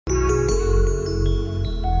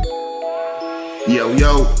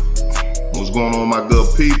Yo, what's going on, my good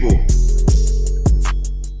people?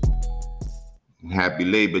 Happy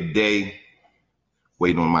Labor Day.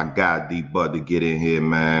 Waiting on my guy D-Bud to get in here,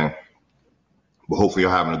 man. But hopefully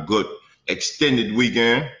you're having a good extended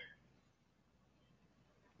weekend.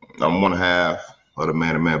 I'm one half of the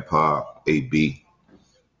Man to Man Pod, AB.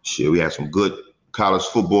 Shit, we had some good college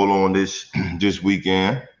football on this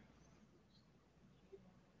weekend.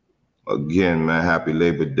 Again, man, happy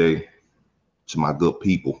Labor Day to my good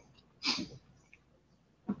people.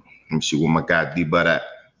 Let me see where my guy D-Bud at.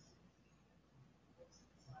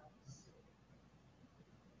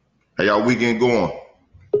 How y'all weekend going?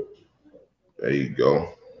 There you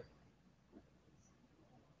go.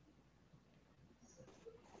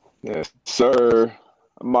 Yes, sir.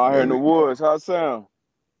 I'm out here in the woods. How it sound?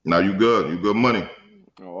 Now you good. You good money.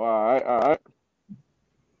 Oh, all right.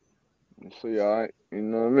 See, all right. You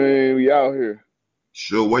know what I mean? We out here.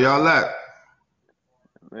 Sure, where y'all at?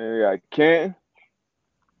 Man, we got Canton.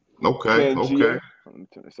 Okay. Let me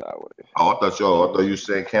turn this sideways. Oh, I thought you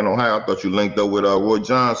said Canton, Ohio. I thought you linked up with Roy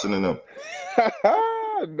Johnson and them.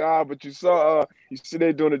 Nah, but you see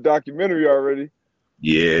they doing a documentary already.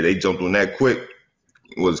 Yeah, they jumped on that quick.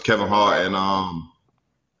 It was Kevin Hart and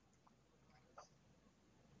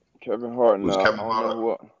Kevin Hart and Kevin I don't Hart. know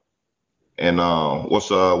what. And what's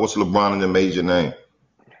LeBron and the major name?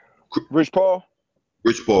 Rich Paul?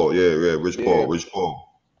 Rich Paul, yeah, Rich Paul.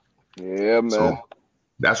 Yeah, man. So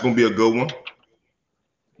that's gonna be a good one.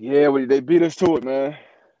 Yeah, they beat us to it, man.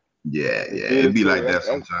 Yeah, it'd be like that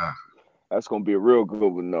sometimes. That's gonna be a real good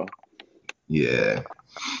one, though. Yeah.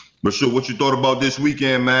 But sure, what you thought about this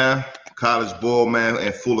weekend, man? College ball, man,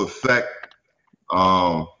 in full effect.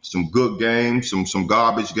 Some good games, some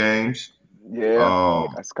garbage games. Yeah,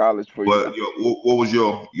 that's college for you. But what was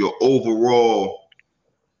your overall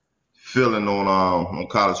feeling on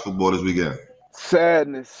college football this weekend?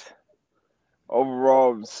 Sadness.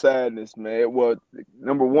 Overall sadness, man. Well,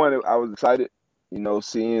 number one, I was excited,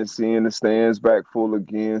 seeing the stands back full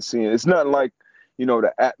again. It's nothing like,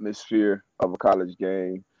 the atmosphere of a college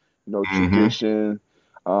game. Tradition,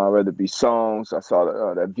 whether it be songs. I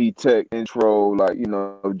saw that VTech intro,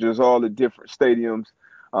 just all the different stadiums.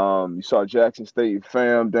 You saw Jackson State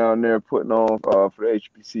fam down there putting on for the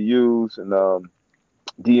HBCUs, and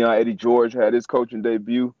Eddie George had his coaching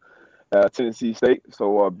debut at Tennessee State.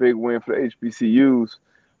 So a big win for the HBCUs.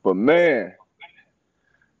 But man,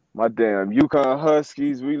 my damn UConn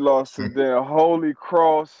Huskies, we lost to damn Holy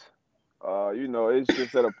Cross. It's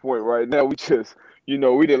just at a point right now. We just, we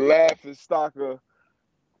the laughing stock of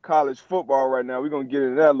college football right now. We're gonna get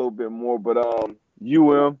into that a little bit more, but that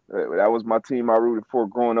was my team I rooted for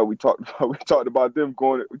growing up. We talked about them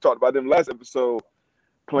last episode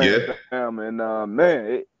playing them, and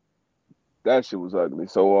that shit was ugly.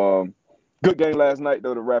 So good game last night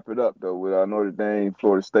though to wrap it up though with Notre Dame,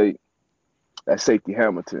 Florida State. That safety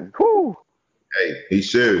Hamilton. Whew. Hey,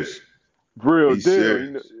 he's serious. Real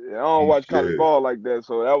deal. I don't watch college ball like that,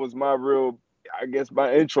 so that was my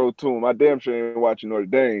intro to him. I damn sure ain't watching Notre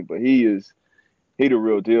Dame, but he the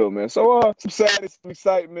real deal, man. So some sadness, some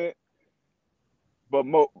excitement, but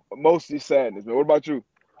mostly sadness, man. What about you?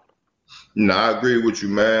 No, I agree with you,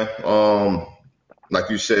 man. Like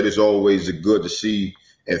you said, it's always good to see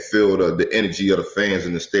and feel the energy of the fans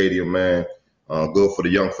in the stadium, man. Good for the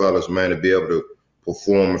young fellas, man, to be able to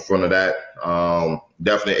perform in front of that.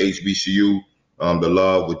 Definitely HBCU, the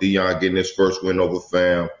love with Deion getting his first win over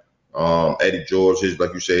fam. Eddie George,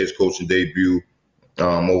 like you said, his coaching debut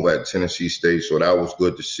over at Tennessee State. So that was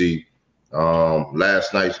good to see.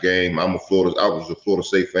 Last night's game, I was a Florida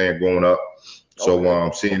State fan growing up.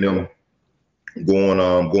 So seeing them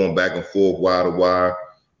going back and forth wire to wire.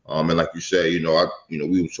 And like you said, we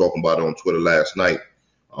were talking about it on Twitter last night.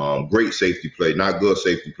 Great safety play, not good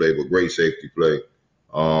safety play, but great safety play.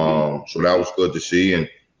 So that was good to see. And,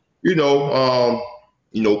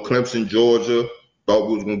 Clemson, Georgia, thought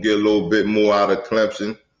we was going to get a little bit more out of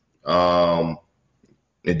Clemson. And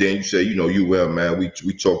then you say, man, we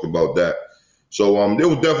talked about that. So it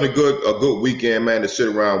was definitely a good weekend, man, to sit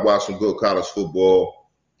around, watch some good college football.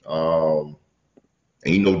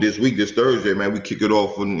 And, this Thursday, man, we kick it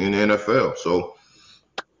off in the NFL. So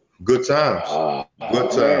good times.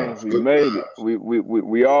 Good times. We made it.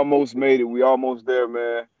 We almost made it. We almost there,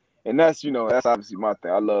 man. And that's obviously my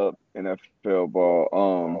thing. I love NFL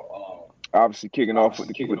ball. Obviously kicking off with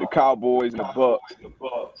the Cowboys and the Bucs.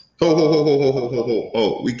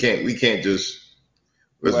 Oh, we can't just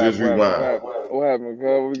let's just rewind. What happened, cuz?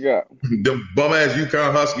 What we got? Them bum ass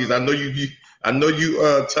UConn Huskies. I know you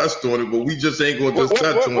touched on it, but we just ain't gonna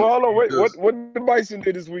touch on it. Hold on, wait. What the Bison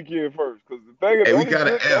did this weekend first? Because the thing we got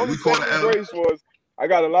an L. We call it L. Was I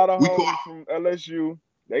got a lot of We call homies from LSU.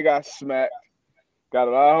 They got smacked. Got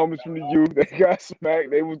a lot of homies from the U. They got smacked.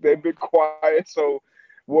 They been quiet. So,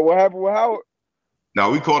 what happened with Howard? now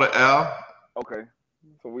we call it L. Okay,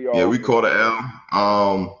 so we Yeah, all we call it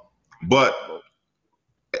L. But both.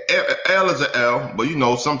 L is an L. But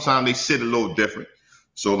sometimes they sit a little different.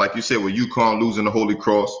 So, like you said, with UConn losing the Holy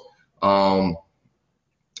Cross, and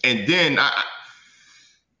then I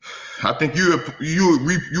think you had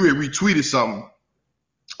retweeted something,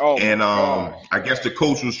 Oh my and gosh, I guess the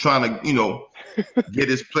coach was trying to get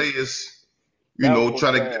his players, that was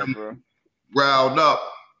try to get sad, them bro. riled up,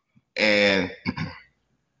 and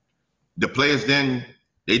the players they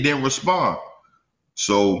didn't respond.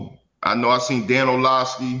 So I know I seen Dan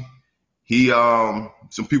Orlovsky. He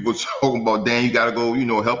some people talking about, Dan, you gotta go,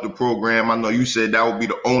 help the program. I know you said that would be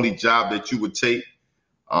the only job that you would take.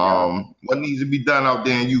 Yeah, What needs to be done out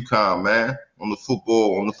there in UConn, man, on the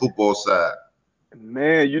football side?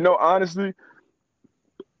 man. Honestly,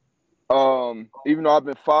 even though I've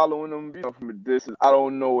been following them, from a distance, I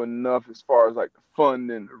don't know enough as far as like the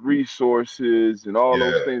funding, the resources, and all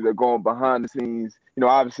those Yeah, things that are going behind the scenes.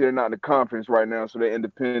 Obviously they're not in the conference right now, so they're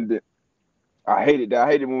independent. I hated that.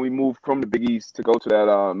 I hated when we moved from the Big East to go to that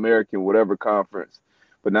American whatever conference,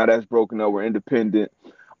 but now that's broken up. We're independent.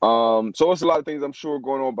 So it's a lot of things I'm sure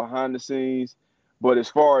going on behind the scenes. But as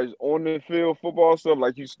far as on the field football stuff,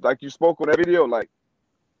 like you spoke on that video, like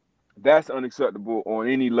that's unacceptable on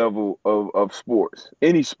any level of sports,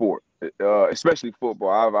 any sport, especially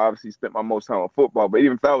football. I've obviously spent my most time on football, but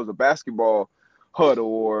even if that was a basketball huddle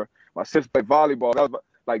or my sister played volleyball, that was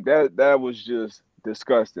like that was just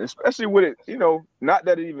disgusting, especially with it, not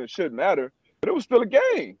that it even should matter, but it was still a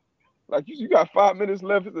game. Like you got 5 minutes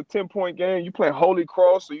left. It's a 10-point game. You playing Holy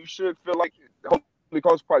Cross, so you should feel like Holy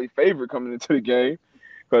Cross is probably favorite coming into the game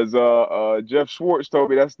because Jeff Schwartz told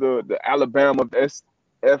me that's the Alabama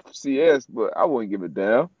FCS, but I wouldn't give it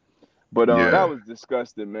down. But that yeah, was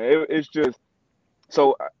disgusting, man. It's just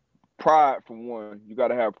so pride for one. You got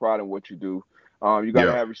to have pride in what you do. You got to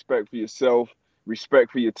yeah. have respect for yourself,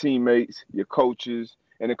 respect for your teammates, your coaches,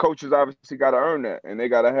 and the coaches obviously got to earn that, and they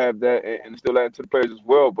got to have that and instill that into the players as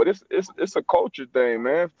well. But it's a culture thing,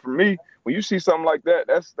 man. For me, when you see something like that,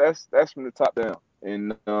 that's from the top down,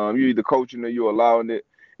 and you either coaching or you allowing it.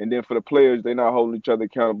 And then for the players, they're not holding each other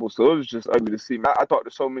accountable. So it was just ugly to see. I talked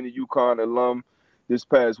to so many UConn alum this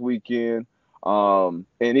past weekend. And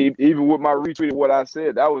even with my retweet of what I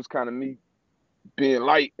said, that was kind of me being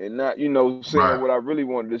light and not, saying Right, what I really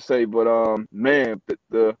wanted to say. But man,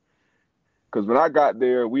 because when I got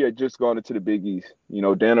there, we had just gone into the Big East.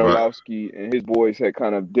 Dan right. Orlovsky and his boys had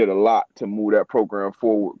kind of did a lot to move that program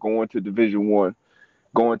forward, going to Division I,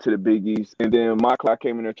 going to the Big East. And then my class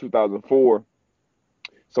came in there in 2004.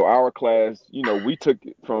 So our class, we took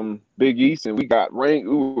it from Big East and we got ranked.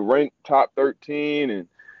 We were ranked top 13 and,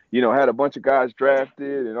 had a bunch of guys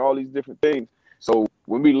drafted and all these different things. So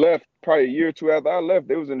when we left, probably a year or two after I left,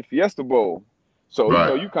 they was in the Fiesta Bowl. So,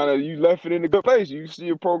 Right. you left it in a good place. You see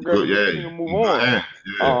your program Good. and Yeah. continue to move In good on. hands.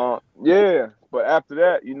 Yeah. Yeah. But after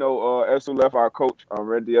that, Esso left, our coach,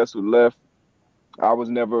 Randy Esso left. I was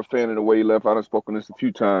never a fan of the way he left. I've spoken this a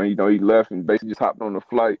few times. He left and basically just hopped on the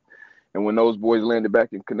flight. And when those boys landed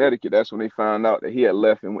back in Connecticut, that's when they found out that he had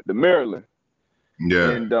left and went to Maryland. Yeah.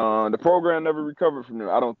 And the program never recovered from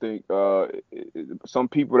there. I don't think some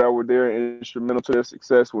people that were there and instrumental to their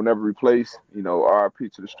success will never replace.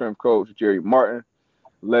 RIP to the strength coach, Jerry Martin,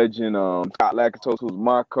 legend, Scott Lakatos, who was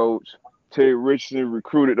my coach. Terry Richardson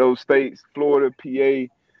recruited those states, Florida,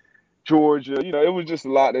 PA, Georgia. It was just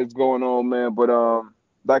a lot that's going on, man. But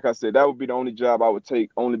like I said, that would be the only job I would take,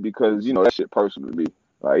 only because that shit personal to me.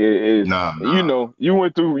 Like it is, Nah, and nah. you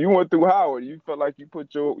went through Howard. You felt like you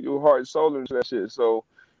put your heart and soul into that shit. So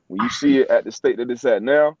when you see it at the state that it's at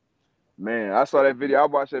now, man, I saw that video. I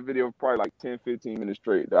watched that video probably like 10, 15 minutes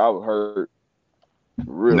straight. I was hurt,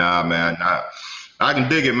 for real. Nah, man. Nah. I can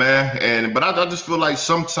dig it, man. But I just feel like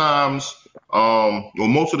sometimes,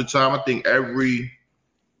 most of the time, I think a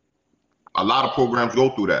lot of programs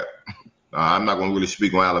go through that. I'm not going to really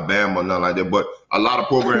speak on Alabama or nothing like that, but a lot of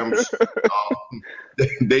programs,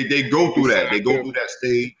 they go through that. They go through that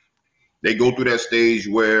stage. They go through that stage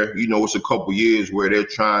where, it's a couple years where they're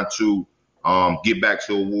trying to get back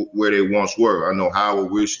to where they once were. I know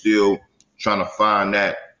Howard, we're still trying to find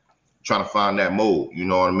that mode. You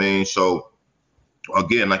know what I mean? So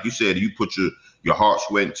again, like you said, you put your heart,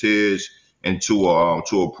 sweat, and tears into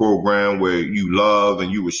a program where you love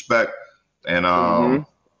and you respect, and Mm-hmm.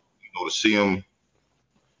 to see them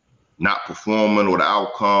not performing or the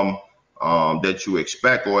outcome that you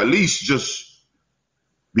expect, or at least just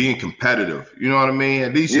being competitive. You know what I mean?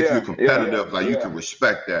 At least if you're Yeah, yeah. competitive, like you can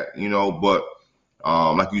respect that, you know. But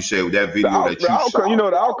like you said with that video that The you outcome,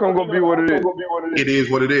 shot, the outcome gonna be what it is. it is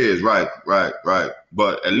what it is. Right, right, right.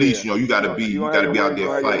 But at least Yeah. you know you got to You gonna have be your out wins, you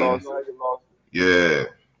there gonna have your fighting. losses. Yeah,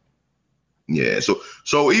 yeah.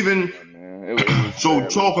 So even Yeah, man. It was so sad.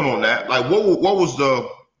 talking on that, like what was the?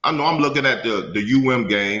 I know I'm looking at the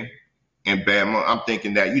game in Bama. I'm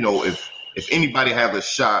thinking that you know if anybody have a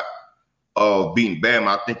shot of beating Bama,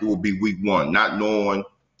 I think it would be week 1, not knowing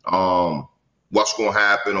what's going to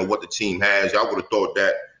happen or what the team has. I would have thought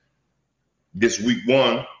that this week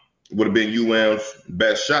 1 would have been UM's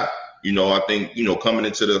best shot. You know, I think you know coming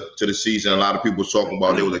into the season, a lot of people were talking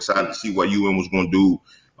about they was excited to see what UM was going to do.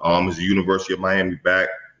 As the University of Miami back,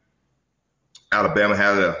 Alabama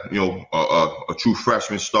had a true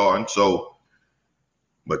freshman starting. So,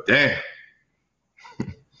 but damn.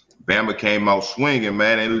 Bama came out swinging,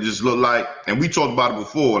 man, and it just looked like, and we talked about it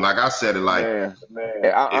before. Like I said, it like Man.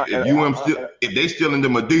 if they still in the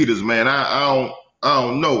Adidas, man, I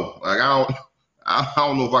don't know. Like I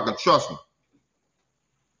don't know if I can trust them.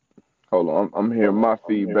 Hold on, I'm hearing my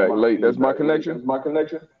feedback late. That's my connection.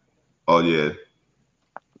 Oh yeah,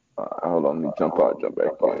 Hold on, let me jump out, jump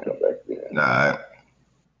back in.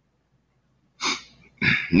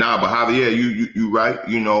 Nah, but Javier, you right.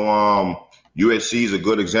 You know, USC is a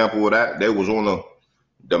good example of that. They was on the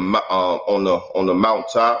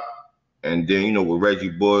mountaintop, and then you know with Reggie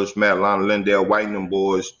Bush, Matt Lyon, Lindell, White and them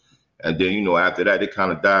boys, and then you know after that they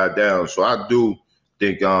kind of died down. So I do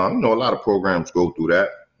think you know a lot of programs go through that,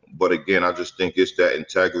 but again I just think it's that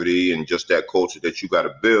integrity and just that culture that you got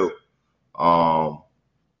to build,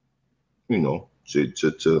 you know,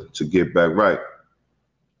 to get back right.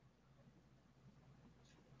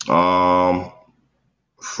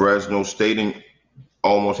 Fresno State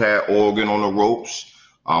almost had Oregon on the ropes.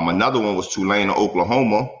 Another one was Tulane or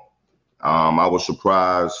Oklahoma. I was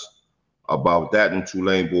surprised about that, and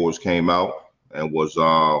Tulane boys came out and was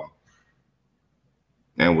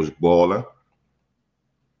balling.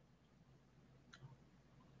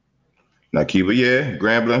 Now, Kiva, yeah,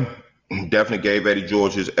 Grambling definitely gave Eddie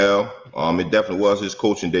George his L. It definitely was his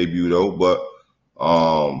coaching debut though, but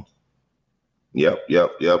yep.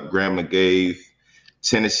 Grambling gave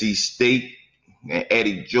Tennessee State and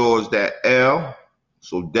Eddie George that L.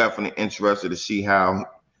 So definitely interested to see how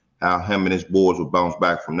him and his boys will bounce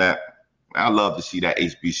back from that. I love to see that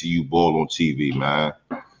HBCU ball on TV, man.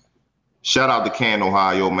 Shout out to Canton,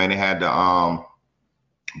 Ohio, man. They had the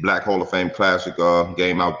Black Hall of Fame Classic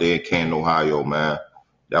game out there in Canton, Ohio, man.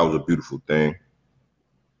 That was a beautiful thing.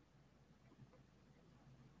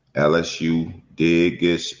 LSU did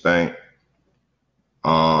get spanked.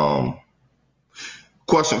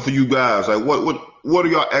 Question for you guys: like, what are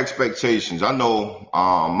your expectations? I know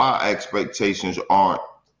my expectations aren't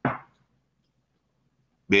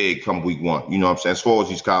big come week 1. You know what I'm saying? As far as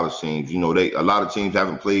these college teams, you know, a lot of teams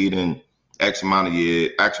haven't played in X amount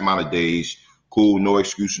of days. Cool, no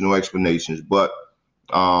excuses, no explanations. But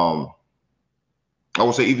I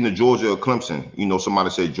would say even the Georgia or Clemson. You know, somebody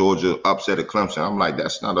said Georgia upset at Clemson. I'm like,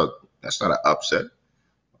 that's not an upset.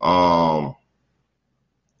 Y'all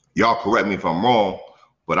correct me if I'm wrong,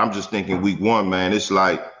 but I'm just thinking week 1, man. It's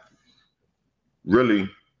like really.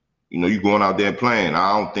 You know, you going out there playing.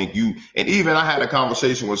 I don't think and even I had a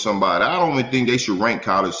conversation with somebody. I don't even think they should rank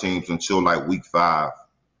college teams until like week 5,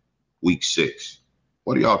 week 6.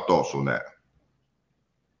 What are y'all thoughts on that?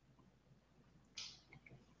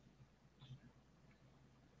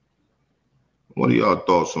 What are y'all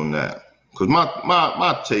thoughts on that? Because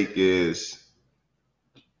my take is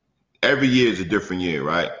every year is a different year,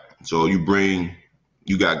 right? So you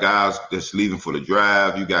got guys that's leaving for the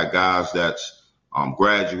draft. You got guys that's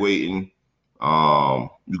graduating.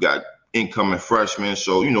 You got incoming freshmen.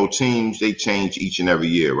 So, you know, teams, they change each and every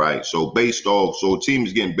year, right? So a team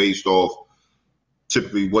is getting based off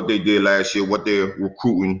typically what they did last year, what their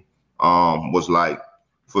recruiting was like.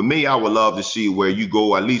 For me, I would love to see where you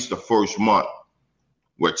go at least the first month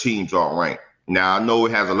where teams are ranked. Now, I know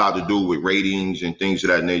it has a lot to do with ratings and things of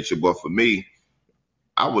that nature, but for me,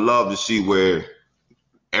 I would love to see where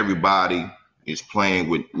everybody is playing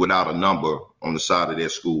without a number on the side of their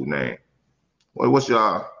school name. What's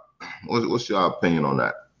your opinion on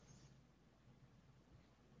that?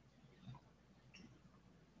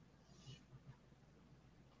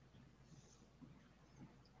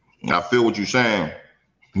 I feel what you're saying,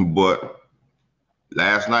 but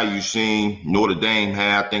last night you seen Notre Dame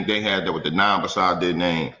I think they had that with the 9 beside their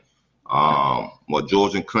name.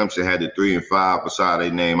 Georgia and Clemson had the 3 and 5 beside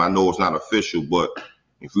their name. I know it's not official, but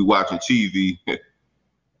if we're watching TV,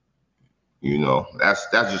 you know, that's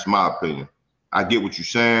just my opinion. I get what you're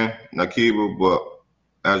saying, Nakiba, but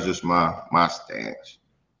that's just my stance.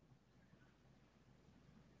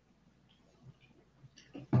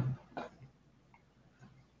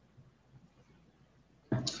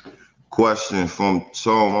 Question from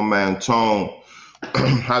Tone, my man Tone.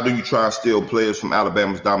 How do you try and steal players from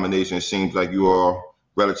Alabama's domination? It seems like you are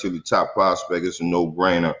relatively top prospect. It's a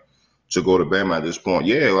no-brainer to go to Bama at this point.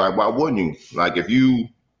 Yeah, like why wouldn't you? Like if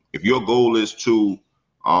your goal is to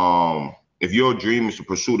if your dream is to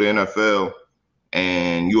pursue the NFL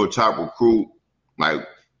and you're a top recruit, like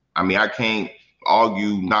I mean I can't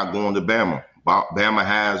argue not going to Bama. Bama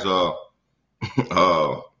has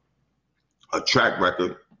a track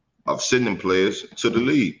record of sending players to the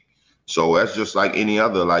league. So that's just like any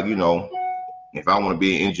other, like, you know, if I want to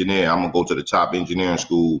be an engineer, I'm going to go to the top engineering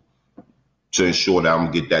school to ensure that I'm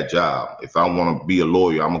going to get that job. If I want to be a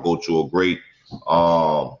lawyer, I'm going to go to a great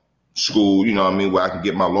school, you know what I mean, where I can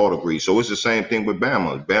get my law degree. So it's the same thing with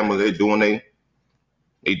Bama. Bama, they're doing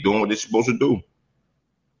what they're supposed to do.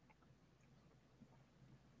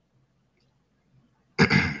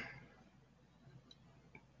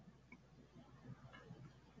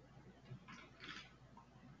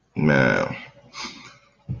 Man.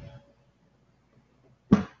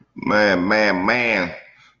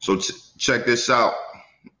 So check this out.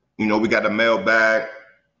 You know, we got the mailbag.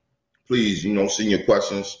 Please, you know, send your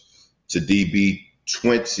questions to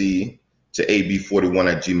db20 to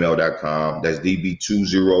ab41@gmail.com. That's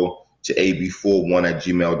db20 to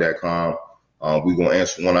ab41@gmail.com. We're going to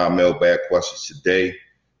answer one of our mailbag questions today.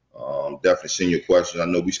 Definitely send your questions. I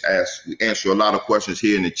know we answer a lot of questions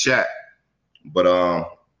here in the chat, but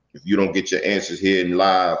if you don't get your answers here in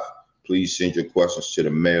live, please send your questions to the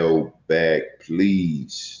mailbag,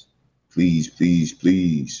 please.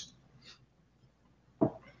 Please.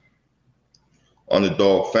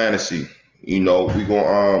 Underdog Fantasy. You know, we're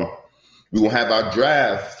gonna have our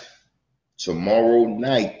draft tomorrow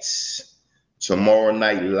night. Tomorrow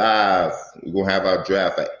night live. We're gonna have our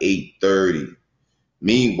draft at 8:30.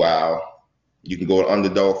 Meanwhile, you can go to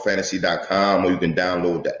underdogfantasy.com or you can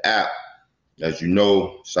download the app. As you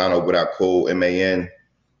know, sign up with our code MAN.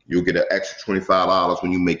 You'll get an extra $25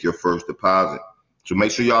 when you make your first deposit. So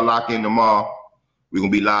make sure y'all lock in tomorrow. We're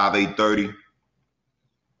going to be live 8:30.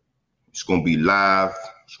 It's going to be live.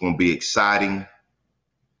 It's going to be exciting.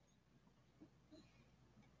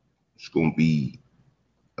 It's going to be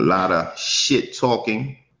a lot of shit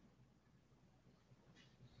talking.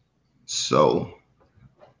 So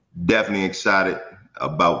definitely excited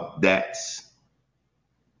about that.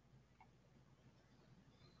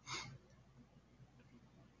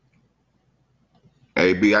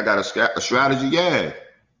 Hey, B, I got a strategy. Yeah.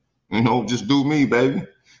 You know, just do me, baby.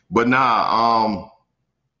 But nah,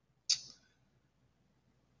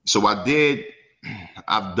 so I think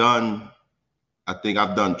I've done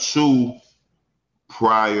two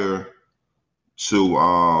prior to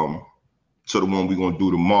the one we're gonna do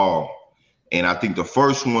tomorrow. And I think the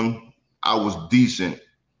first one I was decent.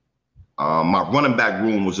 My running back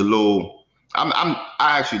room was a little I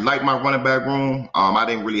actually like my running back room. I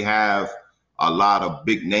didn't really have a lot of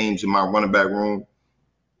big names in my running back room.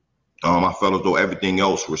 I felt as though everything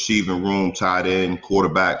else, receiving room, tight end,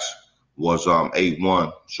 quarterbacks, was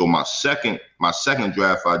 8-1. So my second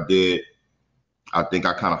draft I did, I think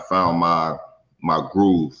I kind of found my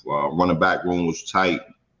groove. Running back room was tight,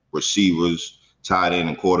 receivers, tight end,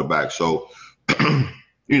 and quarterback. So,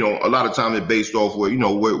 you know, a lot of times it's based off where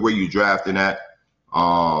you drafting at.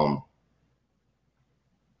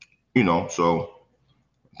 You know, so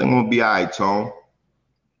I think I'm gonna be all right, Tone.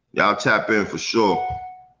 Y'all tap in for sure.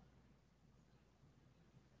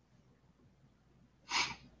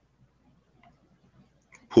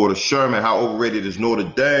 Porter Sherman, how overrated is Notre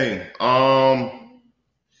Dame?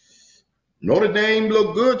 Notre Dame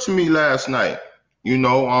looked good to me last night. You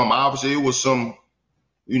know, obviously it was some,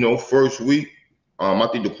 you know, first week. I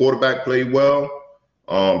think the quarterback played well.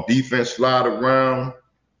 Defense slid around.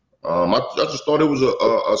 I just thought it was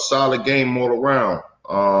a solid game all around.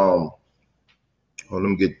 Let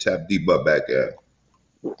me get Tap D Butt back at.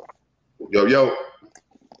 Yo.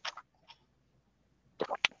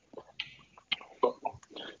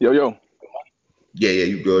 Yo. Yeah,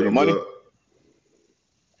 you good. You money? Good.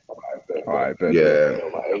 All right, bet. Yeah.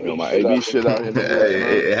 My AB shit out here.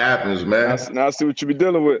 Hey, it happens, man. Now I see what you be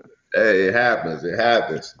dealing with. Hey, it happens.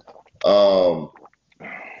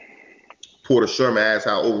 Porter Sherman asked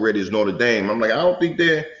how overrated is Notre Dame. I'm like, I don't think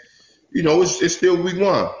they're, you know, it's still week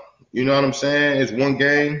one. You know what I'm saying? It's one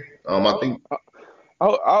game. I think. I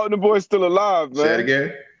hope the boy's still alive, man. Say it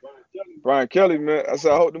again. Brian Kelly, man. I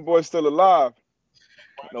said, I hope the boy's still alive.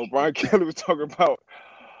 No, Brian Kelly was talking about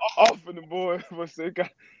Offing the boy, but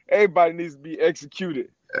everybody needs to be executed.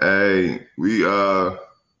 Hey,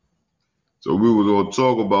 so we was gonna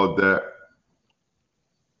talk about that.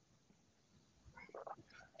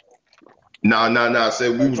 Nah. I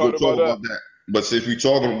said we I was gonna talked talk about that. about that. But since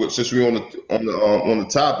we on the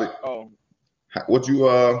topic, Oh, what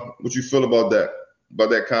you feel about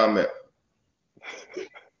that comment?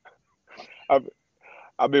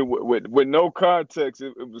 I mean, with no context,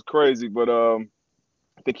 it was crazy. But I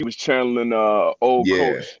think he was channeling old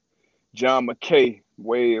Yeah, coach John McKay,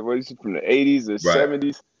 what is it, from the 80s or right.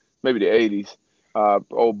 70s, maybe the 80s.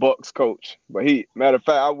 Old Bucs coach. But matter of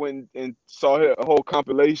fact, I went and saw a whole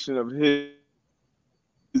compilation of his.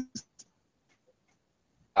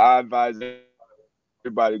 I advise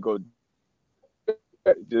everybody to go.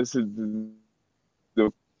 This is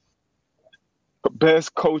the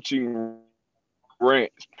best coaching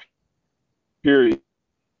rants, period.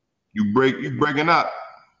 You breaking up.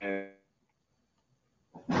 And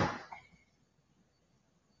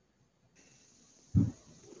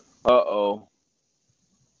uh-oh.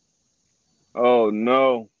 Oh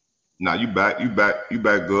no. Nah, you back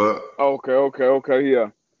good. Okay, yeah.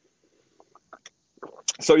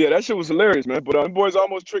 So yeah, that shit was hilarious, man. But them boys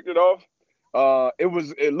almost tricked it off.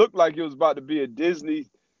 It looked like it was about to be a Disney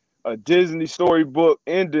storybook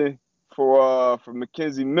ending for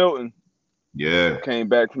Mackenzie Milton. Yeah. Came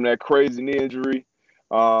back from that crazy knee injury.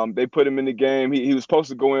 They put him in the game. He was supposed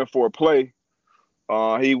to go in for a play.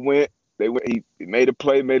 He went. He made a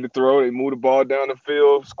play, made the throw. They moved the ball down the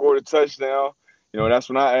field, scored a touchdown. That's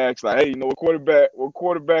when I asked, like, hey, what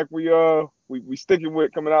quarterback we sticking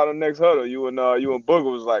with coming out of the next huddle? You and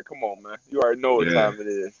Booger was like, come on, man, you already know what Yeah. time it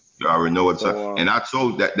is. You already know what time. So, And I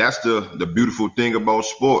told that's the beautiful thing about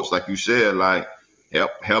sports, like you said, like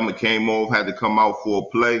helmet came off, had to come out for a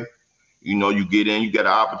play. You get in, you get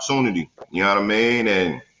an opportunity. You know what I mean?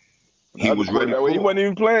 And he was ready for he it. wasn't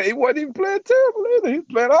even playing. He wasn't even playing terrible either. He was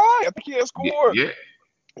playing all right. I think he had scored. Yeah.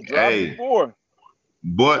 He dropped Hey, before.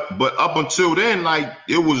 but up until then, like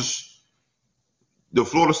it was the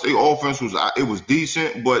Florida State offense was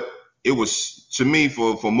decent, but it was, to me,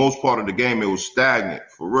 for most part of the game, it was stagnant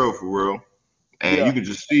for real. And you Yeah, could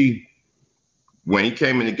just see when he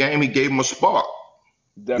came in the game, he gave him a spark.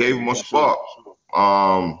 definitely for sure.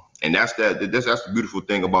 And that's the beautiful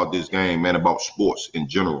thing about this game, man, about sports in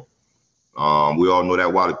general. We all know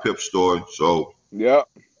that Wally Pipp story. So, Yeah,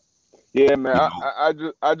 yeah, man. you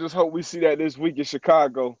know, I just hope we see that this week in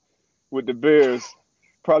Chicago with the Bears.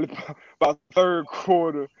 Probably about third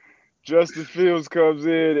quarter, Justin Fields comes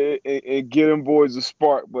in and get them boys a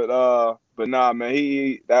spark. But nah,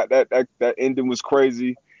 man, that ending was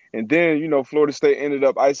crazy. And then Florida State ended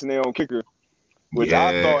up icing their own kicker, which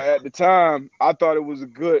I yeah, thought at the time it was a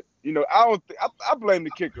good. I don't. I blame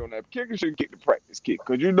the kicker on that. The kicker should kick the practice kick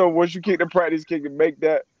because once you kick the practice kick and make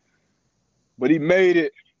that, but he made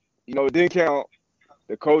it. It didn't count.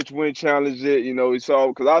 The coach went challenged it. He saw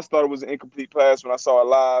because I thought it was an incomplete pass when I saw it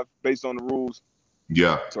live based on the rules.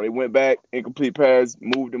 yeah, So they went back, incomplete pass,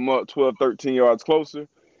 moved him up 12, 13 yards closer.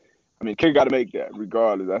 I mean, kid got to make that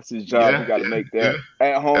regardless. That's his job. He got to make yeah.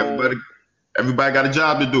 that at home. Everybody got a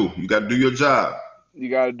job to do. You got to do your job. You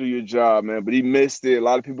got to do your job, man. But he missed it. A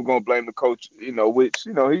lot of people gonna blame the coach. Which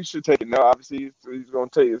he should take it now. Obviously, he's gonna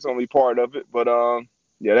take it. It's only part of it. But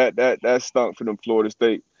yeah, that stunk for them Florida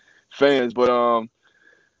State fans. But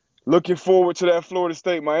looking forward to that Florida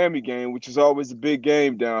State Miami game, which is always a big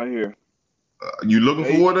game down here. You looking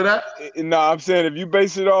forward to that? I'm saying if you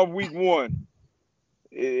base it off week one,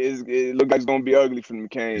 it looks like it's gonna be ugly for the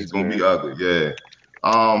It's McCains, gonna man. be ugly.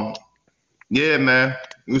 Yeah. Yeah, man.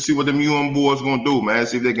 We'll see what them UM boys gonna do, man.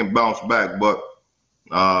 See if they can bounce back. But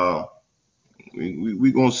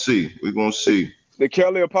we gonna see. We gonna see. Did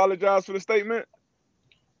Kelly apologize for the statement?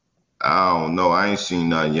 I don't know. I ain't seen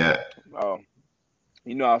nothing yet. Oh,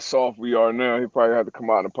 how soft we are now. He probably had to come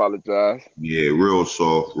out and apologize. Yeah, real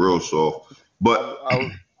soft, real soft. But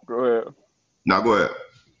Go ahead. now go ahead.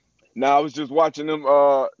 Now I was just watching them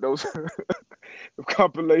those the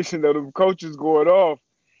compilation of them coaches going off,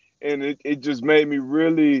 and it just made me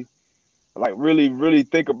really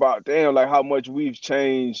think about like how much we've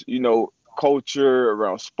changed, culture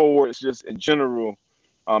around sports, just in general,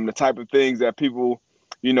 the type of things that people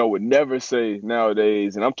would never say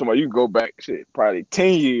nowadays. And I'm talking about you can go back probably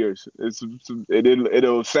 10 years.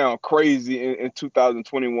 It'll sound crazy in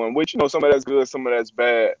 2021, which some of that's good, some of that's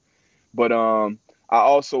bad. But I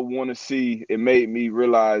also want to see, it made me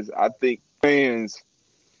realize I think fans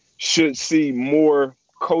should see more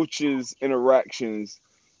coaches interactions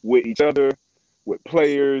with each other, with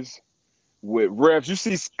players, with refs. You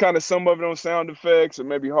see kind of some of it on sound effects or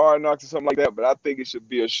maybe Hard Knocks or something like that, but I think it should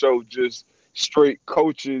be a show just straight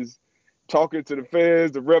coaches talking to the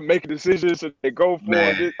fans, the ref making decisions so they go for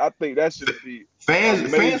Man, it. I think that should be fans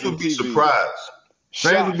amazing would be TV. surprised.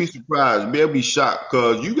 Fans would be Shocked. surprised. They'll be shocked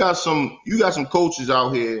because you got some coaches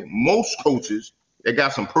out here. Most coaches that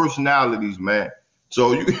got some personalities, man.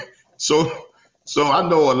 So you so I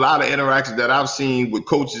know a lot of interactions that I've seen with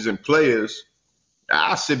coaches and players.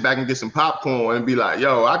 I sit back and get some popcorn and be like,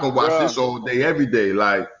 yo, I can watch Bruh, this all day, every day.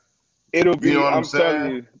 Like, it'll you know be, what I'm I'm telling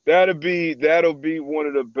saying? you, that'll be one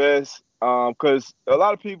of the best. Because a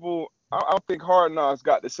lot of people, I don't think Hard Knocks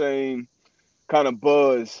got the same kind of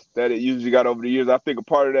buzz that it usually got over the years. I think a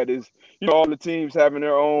part of that is, all the teams having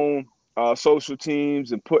their own social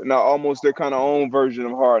teams and putting out almost their kind of own version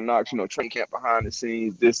of Hard Knocks, training camp behind the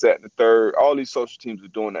scenes, this, that, and the third. All these social teams are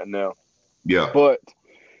doing that now. Yeah. But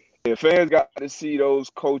if fans got to see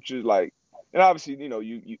those coaches, like, and obviously,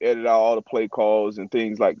 you edit out all the play calls and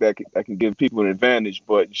things like that that can give people an advantage.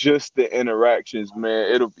 But just the interactions,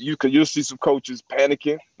 man, you'll see some coaches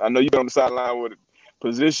panicking. I know you're on the sideline with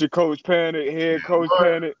position coach panic, head coach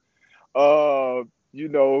panic. Going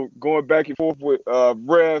back and forth with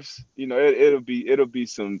refs. It'll be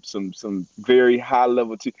some very high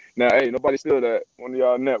level Now, hey, nobody steal that. One of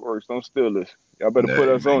y'all networks, don't steal this. Y'all better put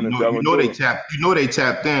Nah, us on man, if y'all gonna do it. they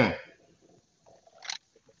tapped in.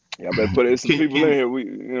 Y'all better put some people in here.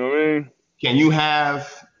 You know what I mean? Can you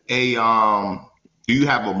have do you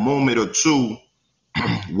have a moment or two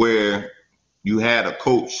where you had a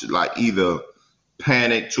coach like either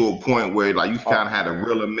panic to a point where like you kind of had to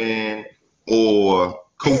reel him in, or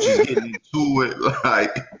coaches getting into it?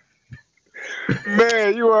 Like,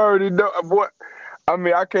 man, you already know what. I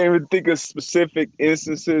mean, I can't even think of specific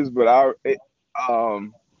instances, but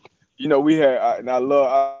we had, and I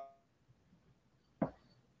love.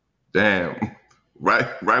 damn, right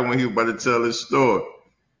when he was about to tell his story.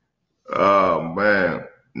 Oh man,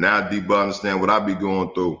 now Debo understand what I be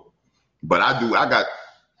going through. But I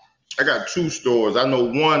got two stories. I know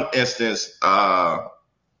one instance.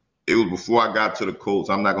 It was before I got to the Colts.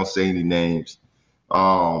 I'm not gonna say any names.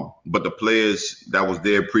 But the players that was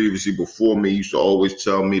there previously before me used to always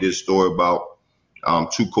tell me this story about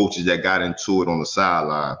two coaches that got into it on the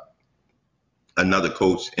sideline. Another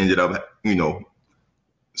coach ended up,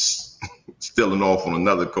 stealing off on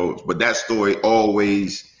another coach. But that story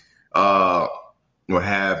always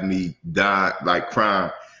have me die, like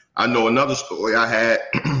crying. I know another story I had.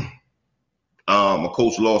 A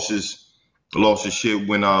coach lost his shit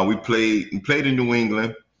when we played in New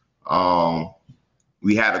England.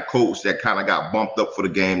 We had a coach that kind of got bumped up for the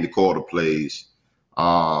game to call the plays.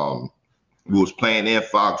 We was playing in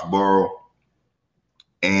Foxborough,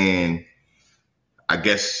 and I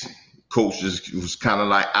guess coach was kind of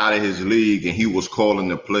like out of his league, and he was calling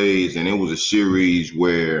the plays, and it was a series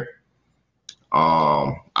where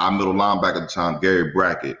our middle linebacker at the time, Gary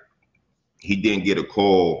Brackett, he didn't get a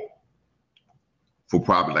call for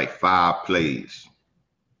probably like 5 plays.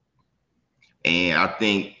 And I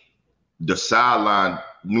think the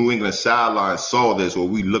New England sideline saw this, or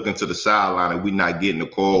we looking to the sideline and we not getting a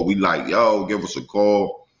call. We like, yo, give us a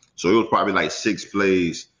call. So it was probably like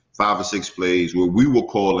 5 or 6 plays where we were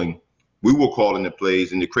calling the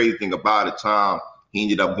plays. And the crazy thing about it, Tom, he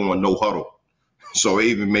ended up going no huddle. So it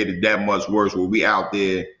even made it that much worse where we out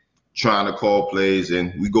there trying to call plays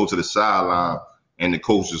and we go to the sideline and the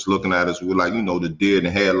coach is looking at us. We're like, the deer in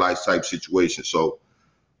the headlights type situation. So,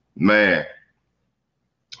 man.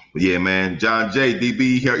 But yeah, man, John J,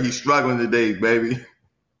 DB, he's struggling today, baby.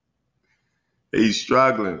 He's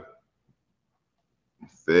struggling.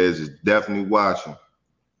 Fez is definitely watching.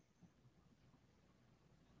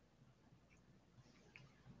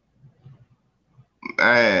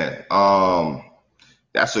 Man,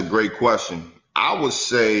 that's a great question. I would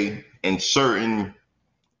say in certain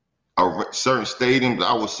stadiums,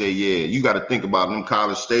 I would say, yeah, you got to think about them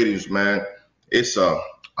college stadiums, man. It's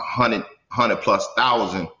 100 plus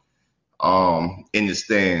thousand in the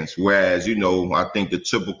stands. Whereas, I think the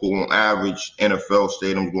typical on average NFL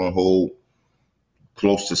stadium is going to hold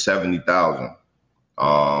close to 70,000.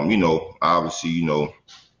 Obviously,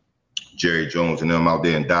 Jerry Jones and them out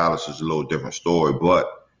there in Dallas is a little different story. But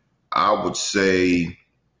I would say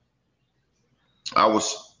I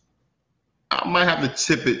might have to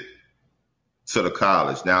tip it to the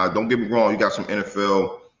college. Now, don't get me wrong. You got some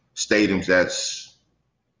NFL stadiums that's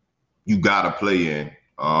you got to play in.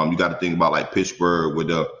 You got to think about like Pittsburgh with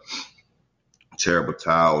the terrible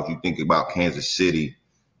towels. You think about Kansas City.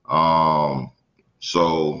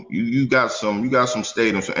 So you got some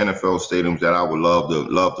stadiums, some NFL stadiums that I would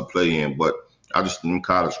love to play in. But I just think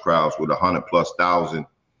college crowds with 100,000+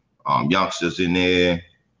 youngsters in there.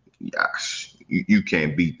 Yes, you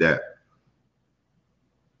can't beat that.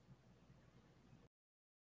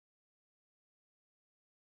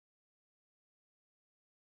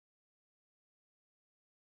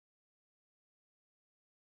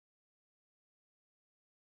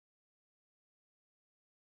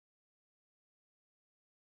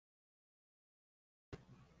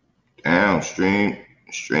 Damn, stream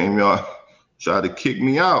y'all tried to kick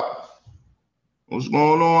me out. What's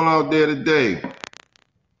going on out there today?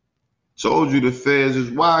 Told you the feds is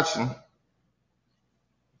watching.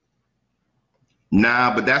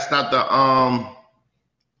 Nah, but that's not the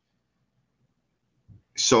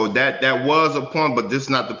So that was a punt, but this is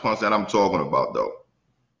not the punch that I'm talking about though.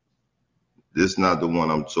 This is not the one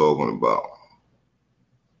I'm talking about.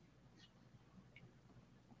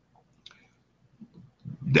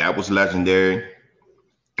 That was legendary.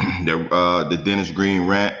 The Dennis Green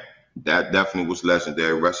rant, that definitely was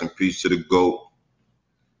legendary. Rest in peace to the GOAT,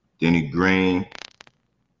 Denny Green.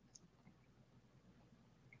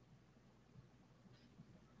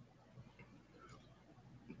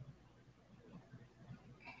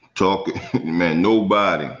 Talking, man,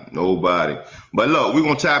 nobody. But look, we're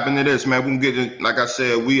gonna tap into this, man. We're gonna get it, like I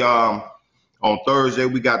said, we on Thursday,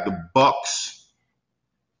 we got the Bucs.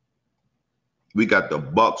 We got the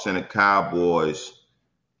Bucs and the Cowboys.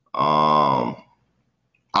 I'm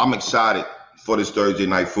excited for this Thursday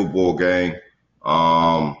night football game. If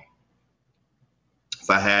I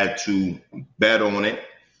had to bet on it,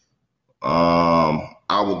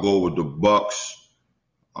 I would go with the Bucs.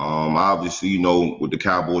 Obviously, you know, with the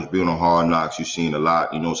Cowboys being on Hard Knocks, you've seen a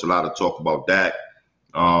lot. You know, it's a lot of talk about that.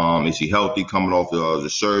 Is he healthy coming off the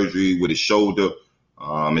surgery with his shoulder?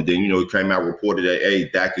 And then, you know, he came out reported that, hey,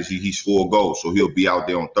 Dak he's full go, so he'll be out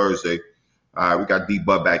there on Thursday. All right, we got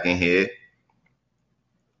D-Bud back in here.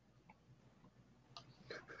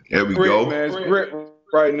 There we go. Man, it's great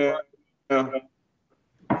right now.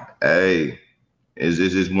 Hey,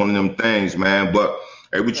 it's one of them things, man. But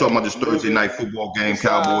hey, we talking about this Thursday night football game,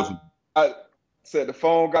 Cowboys. I said the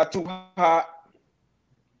phone got too hot.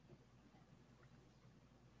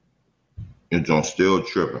 It's on still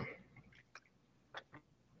tripping.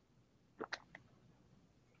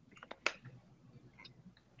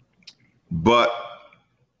 But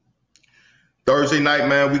Thursday night,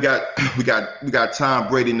 man, we got Tom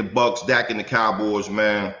Brady and the Bucs, Dak and the Cowboys,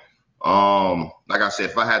 man. Like I said,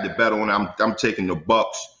 if I had to bet on it, I'm taking the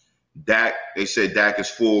Bucs. Dak, they said Dak is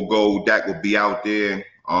full go. Dak will be out there.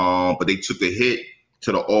 But they took a hit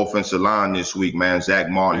to the offensive line this week, man. Zach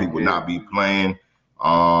Martin, who will not be playing,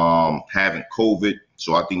 having COVID.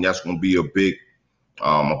 So I think that's going to be a big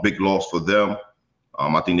loss for them.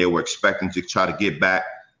 I think they were expecting to try to get back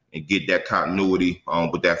and get that continuity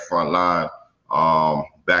with that front line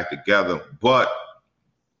back together. But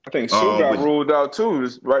I think Sue got ruled out too,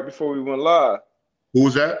 just right before we went live. Who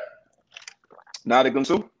was that? Nottingham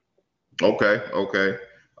Sue. Okay.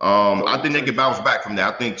 I think they can bounce back from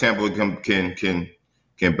that. I think Tampa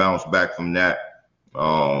can bounce back from that.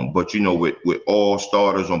 But you know, with all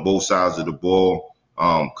starters on both sides of the ball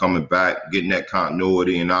coming back, getting that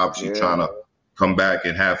continuity, and obviously trying to come back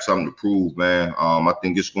and have something to prove, man. I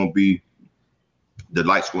think it's gonna be the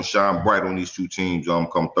light's gonna shine bright on these two teams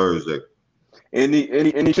come Thursday.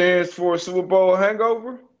 Any chance for a Super Bowl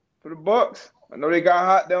hangover for the Bucs? I know they got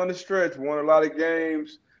hot down the stretch, won a lot of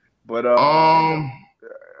games, but I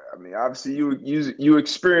mean, obviously you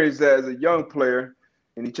experienced that as a young player.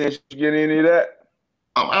 Any chance you get any of that?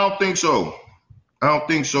 I don't think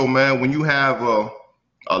so, man. When you have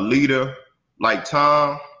a leader like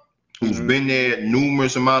Tom, who's been there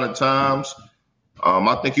numerous amount of times,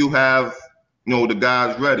 I think you have, you know, the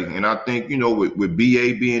guys ready. And I think, you know, with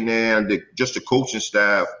BA being there and just the coaching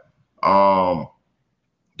staff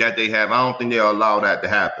that they have, I don't think they'll allow that to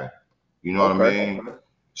happen. You know what I mean?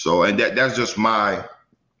 So, and that's just my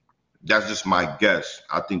guess.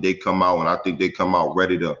 I think they come out, and I think they come out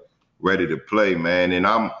ready to play, man. And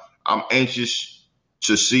I'm anxious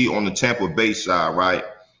to see on the Tampa Bay side, right?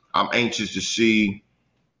 I'm anxious to see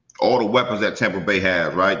all the weapons that Tampa Bay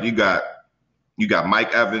has, right? You got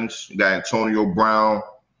Mike Evans, you got Antonio Brown,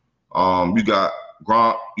 you got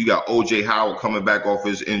Gronk, you got OJ Howard coming back off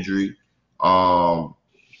his injury.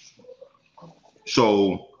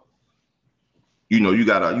 So, you know, you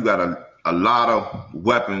got a lot of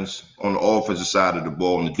weapons on the offensive side of the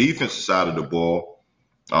ball. On the defensive side of the ball,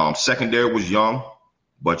 secondary was young,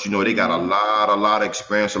 but, you know, they got a lot of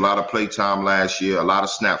experience, a lot of play time last year, a lot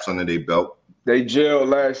of snaps under their belt. They gelled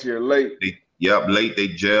last year late. Late they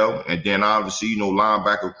gelled. And then obviously, you know,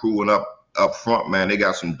 linebacker crewing up front, man, they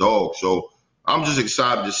got some dogs. So I'm just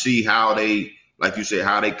excited to see how they, like you said,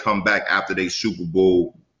 how they come back after they Super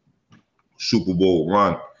Bowl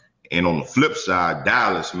run. And on the flip side,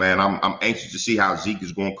 Dallas, man, I'm anxious to see how Zeke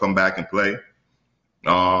is going to come back and play.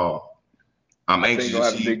 I'm I think anxious he's to gonna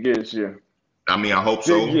have a see. big year this year. I mean, I hope Big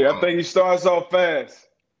so. year. I think he starts off fast.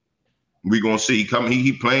 We're gonna see.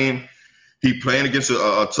 He playing. He playing against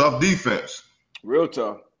a tough defense. Real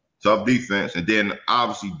tough. Tough defense, and then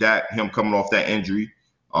obviously Dak, him coming off that injury,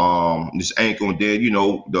 this ankle, and then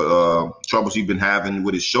the troubles he's been having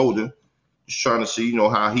with his shoulder. Just trying to see,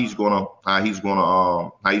 how he's gonna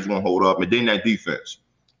hold up, and then that defense.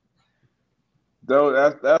 Though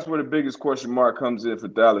that's where the biggest question mark comes in for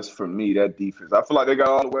Dallas for me. That defense. I feel like they got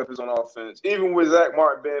all the weapons on offense, even with Zach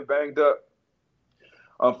Martin being banged up.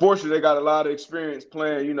 Unfortunately, they got a lot of experience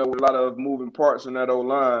playing, with a lot of moving parts in that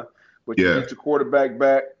O-line. But you Yeah. get your quarterback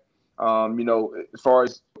back. As far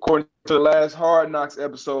as according to the last Hard Knocks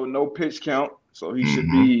episode, no pitch count. So he should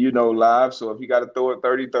be, live. So if he got to throw it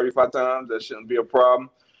 30, 35 times, that shouldn't be a problem.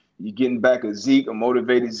 You're getting back a Zeke, a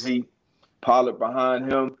motivated Zeke, Pollard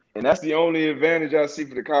behind him. And that's the only advantage I see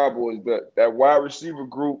for the Cowboys, that wide receiver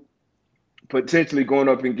group potentially going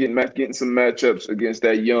up and getting some matchups against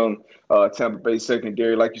that young Tampa Bay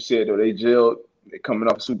secondary. Like you said, though, they gelled. They're coming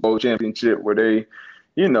off a Super Bowl championship where they,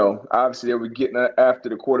 obviously they were getting after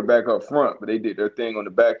the quarterback up front, but they did their thing on the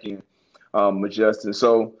back end, adjusting.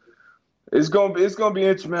 So it's gonna be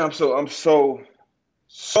interesting, man. I'm so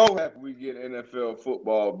happy we get NFL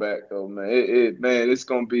football back, though, man. It's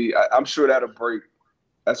gonna be. I'm sure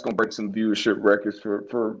that's gonna break some viewership records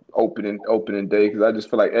for opening day, because I just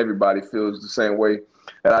feel like everybody feels the same way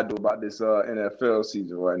that I do about this NFL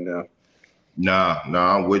season right now. Nah,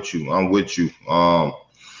 I'm with you.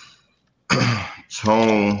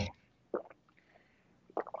 Tone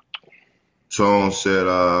said,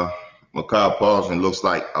 Makai Paulson looks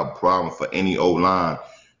like a problem for any O-line.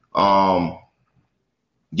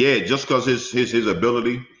 Yeah, just because his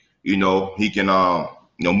ability, he can,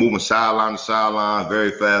 moving sideline to sideline,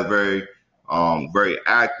 very fast, very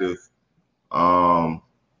active. But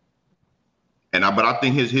I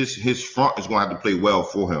think his front is going to have to play well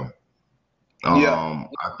for him. I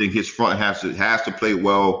think his front has to play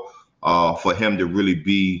well for him to really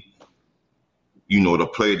be, the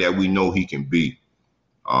player that we know he can be.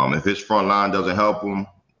 If his front line doesn't help him,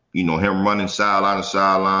 him running sideline to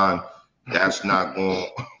sideline, that's not going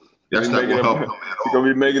to help him at all. He's going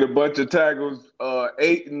to be making a bunch of tackles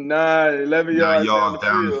 8 and 9, 11 yards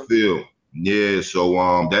down the field. Yeah, so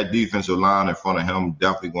that defensive line in front of him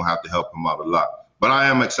definitely going to have to help him out a lot. But I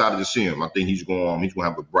am excited to see him. I think he's going to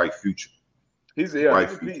have a bright future. He's a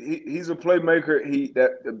playmaker.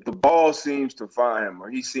 The ball seems to find him, or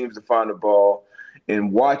he seems to find the ball.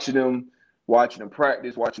 And watching him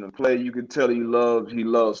practice, watching him play, you can tell he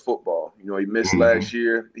loves football. He missed last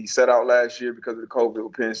year. He sat out last year because of the COVID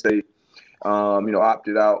with Penn State.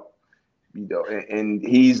 Opted out. And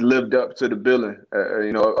he's lived up to the billing.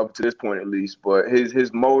 Up to this point at least. But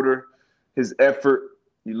his motor, his effort,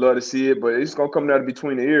 you love to see it. But it's gonna come down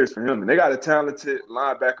between the ears for him. And they got a talented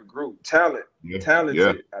linebacker group. Talented.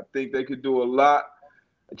 Yeah. I think they could do a lot.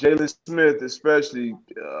 Jalen Smith, especially.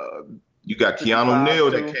 You got Keanu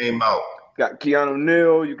Neal that came out. Got Keanu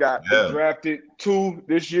Neal. You got they drafted 2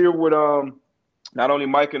 this year with not only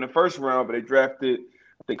Mike in the first round, but they drafted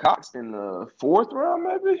I think Cox in the 4th round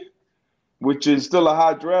maybe, which is still a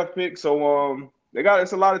high draft pick. So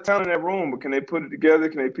it's a lot of talent in that room, but can they put it together?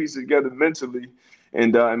 Can they piece it together mentally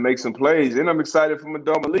and make some plays? And I'm excited for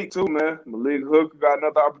Malik too, man. Malik Hook got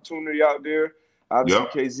another opportunity out there. Obviously,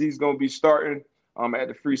 KZ's gonna be starting at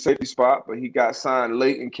the free safety spot, but he got signed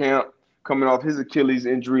late in camp, coming off his Achilles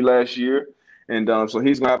injury last year. And so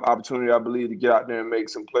he's going to have opportunity, I believe, to get out there and make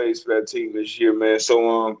some plays for that team this year, man.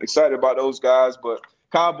 So excited about those guys. But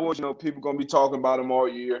Cowboys, people going to be talking about them all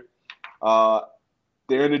year.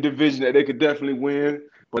 They're in a division that they could definitely win.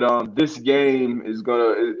 But this game is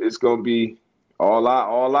gonna be all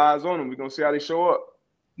eyes on them. We're going to see how they show up.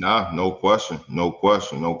 Nah, no question.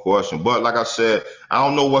 But like I said, I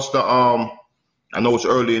don't know what's the I know it's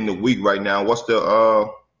early in the week right now. What's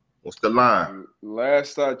the line?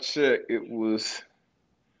 Last I checked, it was.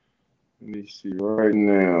 Let me see right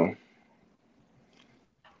now.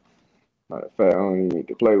 Matter of fact, I don't even need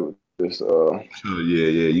to play with this. Yeah.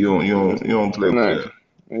 You don't play with that.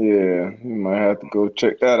 Yeah, you might have to go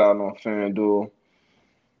check that out on FanDuel.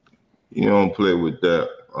 You don't play with that.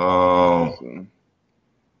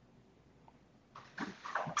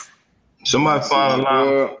 Somebody find a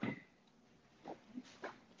line.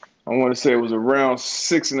 I want to say it was around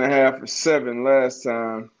 6.5 or 7 last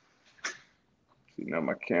time. See, now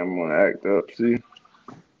my camera want to act up. See,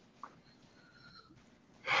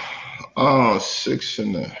 Oh,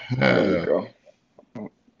 6.5. There we go.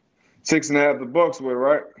 6.5 the Bucs with,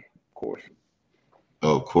 right? Of course.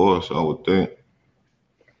 Of course, I would think.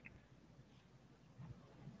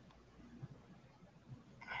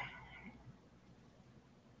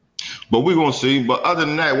 But we're gonna see. But other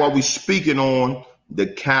than that, while we speaking on the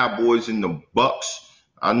Cowboys and the Bucks,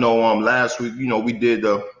 I know last week, we did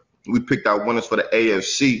we picked out winners for the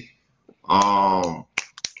AFC. Um,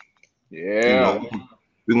 Yeah.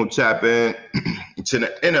 we're gonna tap in into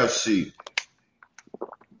the NFC.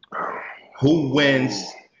 Who wins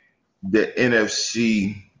the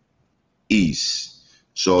NFC East?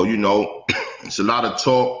 So, it's a lot of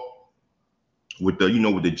talk with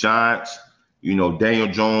the Giants. Daniel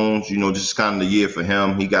Jones, this is kind of the year for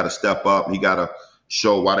him. He got to step up. He got to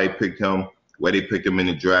show why they picked him, where they picked him in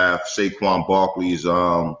the draft. Saquon Barkley is,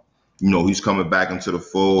 he's coming back into the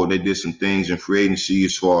fold. They did some things in free agency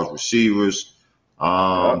as far as receivers.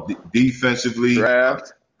 Defensively,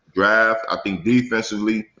 Draft. I think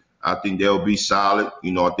defensively, I think they'll be solid.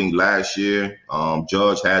 I think last year,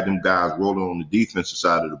 Judge had them guys rolling on the defensive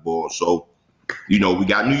side of the ball. So, we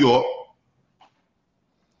got New York.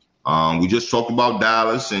 We just talked about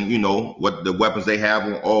Dallas and, what the weapons they have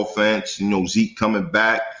on offense, Zeke coming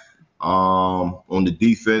back on the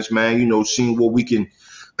defense, man, seeing what we can,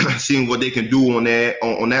 seeing what they can do on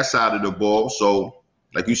that side of the ball. So,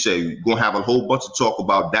 like you said, we're going to have a whole bunch of talk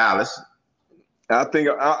about Dallas. I think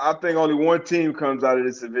only one team comes out of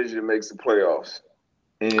this division and makes the playoffs.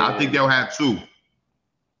 And I think they'll have two.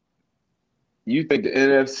 You think the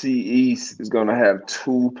NFC East is going to have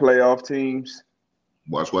two playoff teams?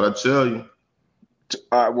 Watch what I tell you.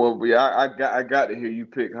 All right, well, yeah, I got to hear you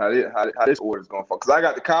pick how this order is going to fall. Because I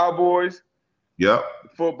got the Cowboys, Yep, the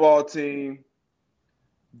football team,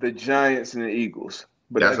 the Giants, and the Eagles.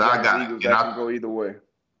 But that's how I got Eagles, it. that can go either way.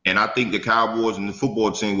 And I think the Cowboys and the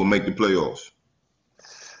football team will make the playoffs.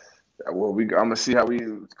 Well, I'm going to see how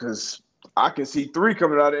because I can see three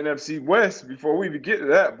coming out of NFC West before we even get to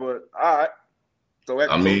that. But all right. So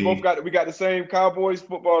we both got the same Cowboys,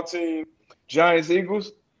 football team, Giants,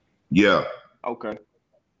 Eagles? Yeah. Okay.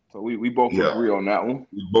 So we both agree on that one.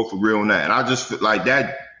 We both agree on that. And I just feel like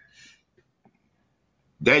that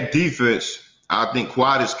defense, I think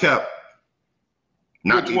Quad is kept.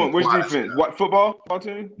 Which one? Which defense? What, football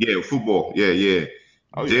team? Yeah, football. Yeah.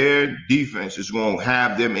 Oh, their defense is going to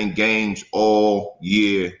have them in games all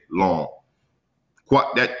year long.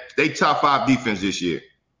 They top 5 defense this year.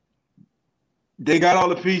 They got all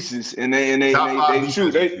the pieces, and they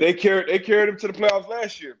carried them to the playoffs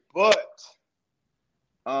last year. But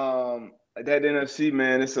that NFC,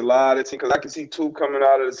 man, it's a lot of teams. Because I can see 2 coming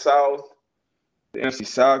out of the South, the NFC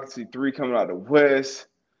South. I can see 3 coming out of the West.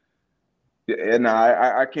 And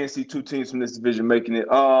I can't see 2 teams from this division making it.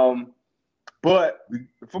 But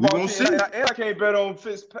the football team, and I can't bet on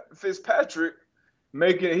Fitzpatrick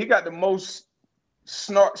making it. He got the most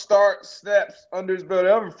start snaps under his belt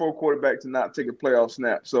ever for a quarterback to not take a playoff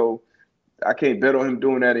snap. So I can't bet on him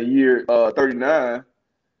doing that in year 39.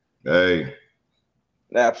 Hey,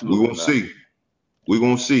 absolutely. We're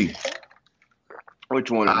gonna see.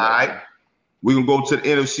 Which one? All right, we're gonna go to the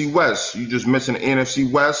NFC West. You just mentioned the NFC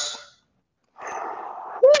West.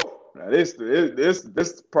 Now this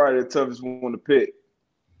is probably the toughest one to pick.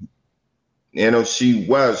 NFC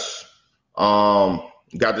West. Got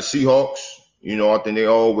the Seahawks. I think they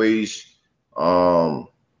always gonna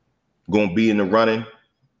be in the running.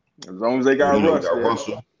 As long as they got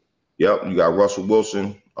Russell. Yep, you got Russell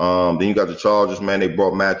Wilson. Then you got the Chargers, man. They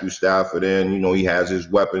brought Matthew Stafford in. He has his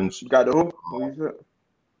weapons. You got the who? What you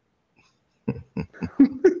said?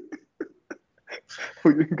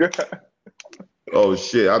 Who you got? Oh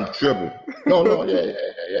shit, I'm tripping. No, yeah.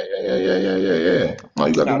 No,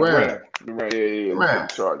 you got the Rams. The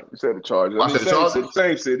Rams. You said the Chargers. I said the Chargers?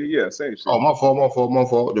 Same city, yeah, same city. Oh, my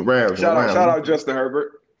fault. The Rams. Shout out Justin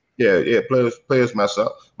Herbert. Yeah, players mess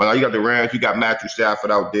up. But now you got the Rams, you got Matthew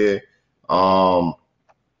Stafford out there.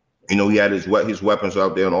 He had his weapons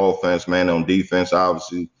out there on offense, man, on defense,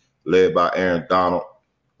 obviously, led by Aaron Donald.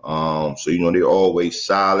 So they're always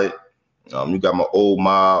solid. You got my old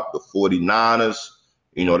mob, the 49ers.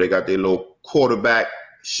 They got their little quarterback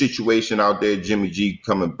situation out there. Jimmy G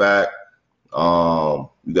coming back. You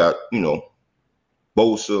got,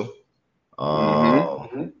 Bosa.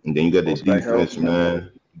 And then you got the defense,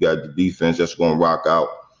 man. You got the defense that's going to rock out.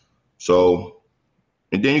 So,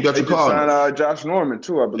 and then you got your Cardinals. Signed Josh Norman,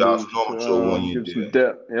 too, I believe. Josh Norman, so 1 year. Give some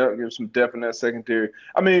depth. Yeah, give some depth in that secondary.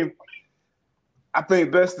 I mean, I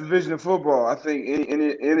think best division of football. I think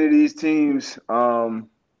any of these teams, all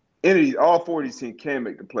 4 of these teams can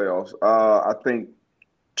make the playoffs. I think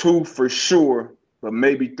 2 for sure but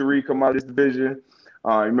maybe 3 come out of this division.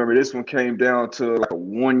 Remember, this one came down to like a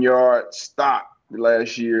 1-yard stop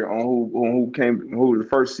last year on who was the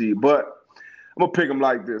first seed. But I'm gonna pick them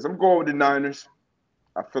like this. I'm going with the Niners.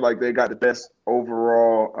 I feel like they got the best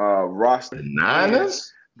overall roster. The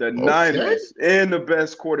Niners? The Okay. Niners in the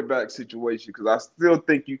best quarterback situation, because I still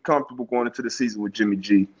think you're comfortable going into the season with Jimmy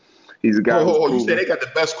G. He's a guy who's proven. You say they got the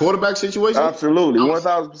best quarterback situation? Absolutely,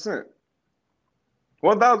 1,000%.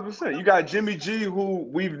 1,000%. You got Jimmy G, who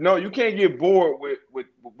you can't get bored with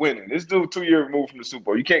winning. This dude 2 years removed from the Super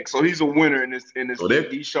Bowl. You can't. So he's a winner in this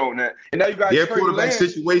league. He's shown that. And now you got their quarterback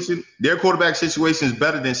situation. Their quarterback situation is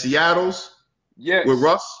better than Seattle's. Yes. With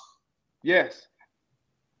Russ. Yes.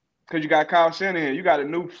 Because you got Kyle Shanahan. You got a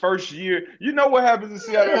new first year. You know what happens in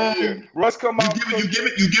Seattle every year. Russ come out. You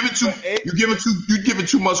giving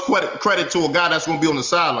too much credit to a guy that's going to be on the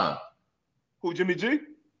sideline. Who, Jimmy G?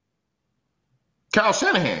 Kyle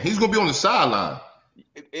Shanahan. He's going to be on the sideline.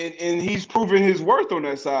 And he's proven his worth on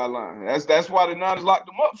that sideline. That's why the Niners locked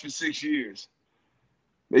him up for 6 years.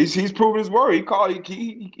 He's proven his worth. He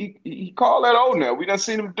called that old now. We done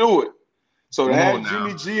seen him do it. So to have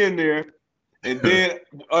Jimmy G in there, and then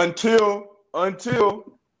until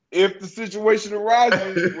if the situation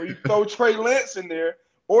arises where you throw Trey Lance in there,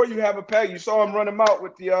 or you have a pack, you saw him run him out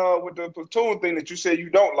with the platoon thing that you said you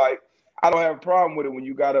don't like. I don't have a problem with it when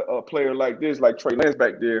you got a player like this, like Trey Lance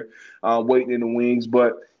back there, waiting in the wings.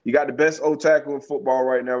 But you got the best O tackle in football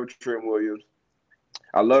right now with Trent Williams.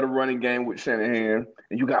 I love the running game with Shanahan,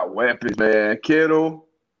 and you got weapons, man. Kittle,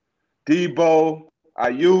 Debo,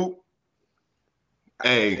 Ayuk.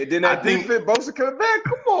 Hey, and then that defense, Bosa coming back.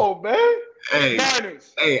 Come on, man. Hey,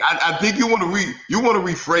 Niners. I think you want to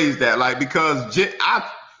rephrase that, like, because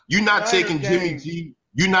you're not taking Jimmy G.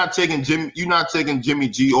 You're not taking Jimmy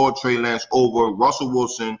G or Trey Lance over Russell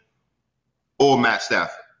Wilson or Matt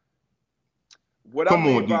Stafford. What I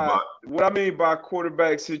mean by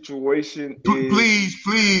quarterback situation is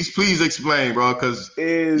please explain, bro, because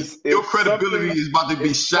your credibility is about to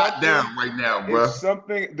be shot down right now, bro.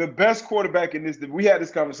 The best quarterback in this, we had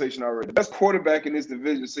this conversation already. The best quarterback in this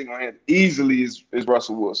division, single-handed, easily is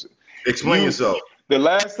Russell Wilson. Explain yourself. The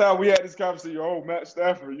last time we had this conversation, Matt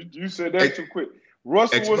Stafford, you said that too quick.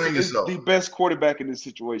 Russell Wilson is the best quarterback in this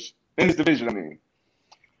situation, in this division. I mean,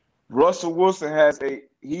 Russell Wilson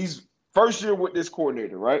he's first year with this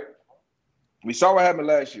coordinator, right? We saw what happened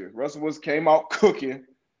last year. Russell Wilson came out cooking,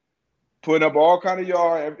 putting up all kind of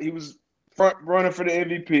yards. He was front running for the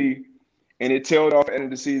MVP, and it tailed off at the end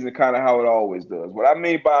of the season, kind of how it always does. What I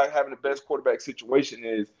mean by having the best quarterback situation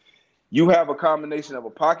is you have a combination of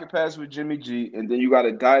a pocket pass with Jimmy G, and then you got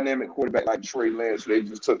a dynamic quarterback like Trey Lance, who they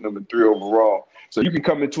just took number 3 overall. So you can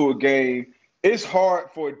come into a game. It's hard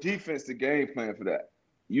for a defense to game plan for that.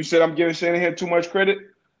 You said I'm giving Shanahan too much credit?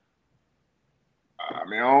 I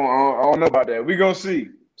mean, I don't know about that. We're going to see.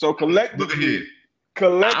 So collectively, they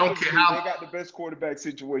got the best quarterback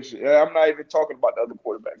situation. I'm not even talking about the other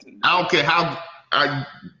quarterbacks. I don't care how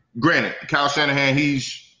granted, Kyle Shanahan,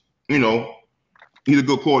 he's a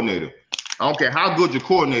good coordinator. I don't care how good your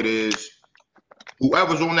coordinator is.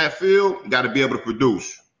 Whoever's on that field got to be able to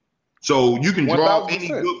produce. So you can draw 1,000%. Any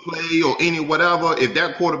good play or any whatever. If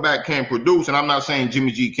that quarterback can't produce, and I'm not saying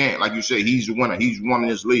Jimmy G can't, like you say, he's a winner. He's won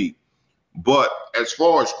this league. But as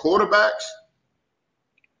far as quarterbacks,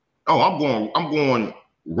 I'm going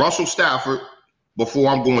Russell Stafford before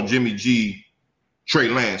I'm going Jimmy G, Trey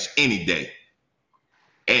Lance any day.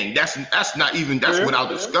 And that's without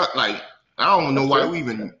discuss. Like, I don't know why we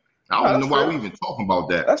even talking about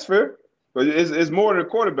that. That's fair. But it's more than a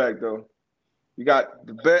quarterback though. You got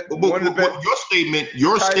the bet.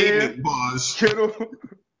 Your statement was Kittle.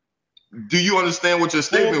 Do you understand what your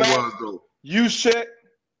statement was though?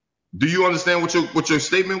 Do you understand what your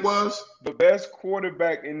statement was? The best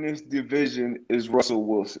quarterback in this division is Russell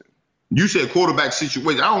Wilson. You said quarterback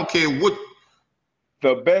situation. I don't care what.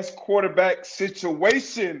 The best quarterback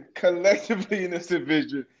situation collectively in this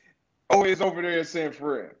division is over there in San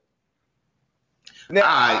Fran. Now,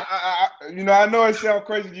 I know it sounds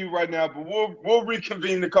crazy to you right now, but we'll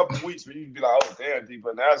reconvene in a couple of weeks, but you can be like, "Oh, damn, D,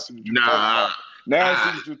 but now I see what you're talking about. Now I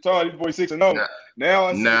see what you're talking. These boys 6-0. Now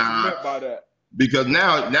I see what you meant by that." Because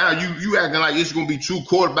now you acting like it's gonna be 2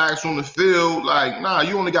 quarterbacks on the field. Like, nah,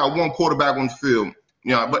 you only got 1 quarterback on the field.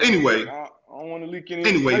 But anyway, I don't want to leak any.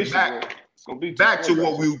 Anyway, back to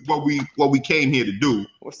what we came here to do.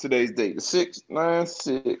 What's today's date? The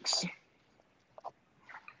 6/9/6.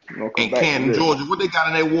 In Canton, Georgia. What they got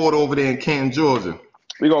in their water over there in Canton, Georgia?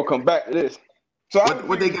 We're going to come back to this. So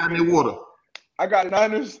what they got in their water? I got the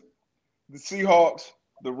Niners, the Seahawks,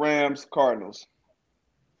 the Rams, Cardinals.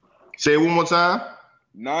 Say it one more time.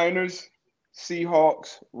 Niners,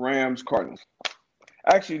 Seahawks, Rams, Cardinals.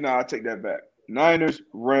 Actually, no, I take that back. Niners,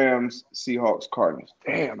 Rams, Seahawks, Cardinals.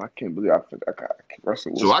 Damn, I can't believe I got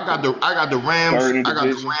Russell Wilson. So I got the Rams. Third in I got the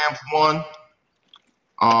division. Rams 1.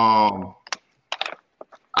 I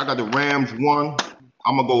got the Rams 1.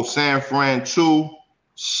 I'm gonna go San Fran 2.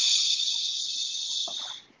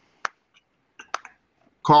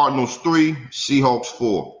 Cardinals 3. Seahawks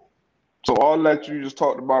 4. So all that you just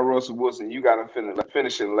talked about Russell Wilson, you got him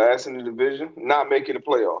finishing last in the division, not making the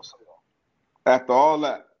playoffs. After all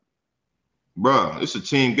that, bruh, it's a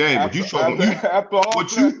team game. But you talking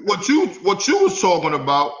what you was talking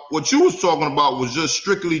about? What you was talking about was just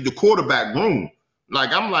strictly the quarterback room.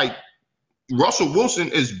 Like I'm like, Russell Wilson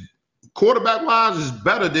is quarterback wise is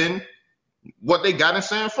better than what they got in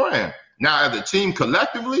San Fran. Now, as a team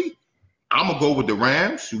collectively, I'm gonna go with the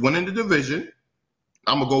Rams, who won in the division.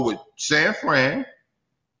 I'm gonna go with San Fran.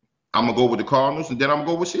 I'm gonna go with the Cardinals, and then I'm gonna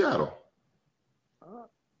go with Seattle.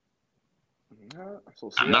 So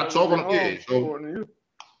I'm not talking.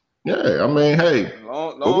 Yeah, I mean, hey,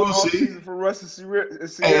 long we'll see. Season for Russ and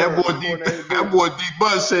Hey, that boy D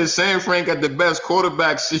Buzz says San Fran got the best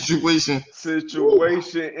quarterback situation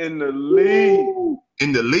in the league.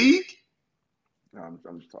 In the league? No, I'm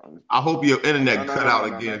just talking. I hope your internet cut out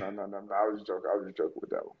again. No. I was just joking with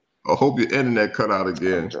that one. I hope your internet cut out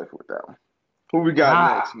again. I was joking with that one. Who we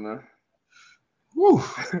got next, man? Woo.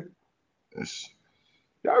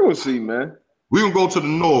 Y'all gonna see, man. We gonna go to the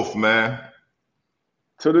north, man.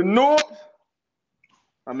 To the north.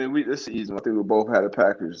 I mean, this is easy. I think we both had the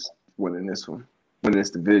Packers winning this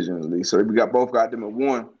division at least. So we both got them at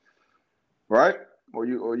 1, right? Or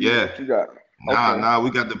you yeah. What you got? Nah, we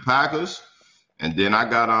got the Packers, and then I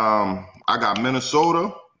got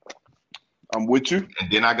Minnesota. I'm with you. And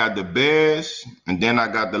then I got the Bears, and then I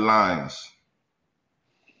got the Lions.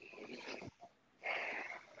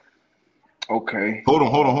 Okay. Hold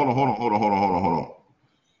on.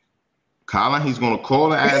 Colin, he's gonna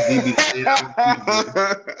call and ask DB,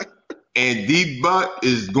 and D-Butt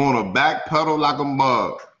is gonna backpedal like a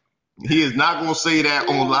mug. He is not gonna say that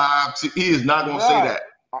on live. He is not gonna say that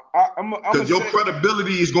because your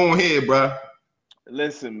credibility is going here, bro.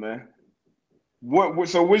 Listen, man. What?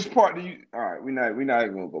 So which part do you? All right, we're not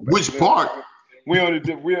even gonna go back. Which part? We on the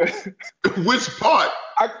Which part?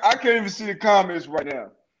 I can't even see the comments right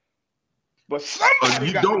now. But somebody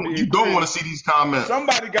you don't want to see these comments.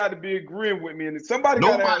 Somebody got to be agreeing with me, and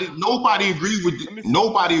nobody agreed with you.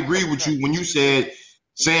 Nobody agreed with you when you said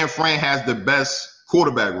San Fran has the best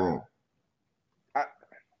quarterback room.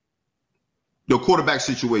 The quarterback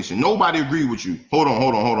situation. Nobody agreed with you. Hold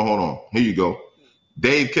on. Here you go.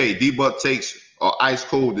 Dave K. D-Buck takes ice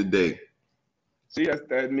cold today. See,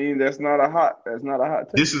 that means that's not a hot take.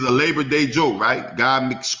 This is a Labor Day joke, right? Guy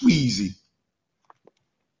McSqueezy.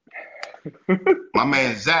 My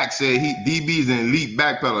man Zach said DB is an elite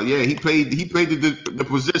backpedaler. Yeah, he played the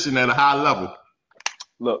position at a high level.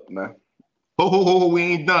 Look, man. We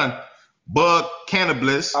ain't done. Bug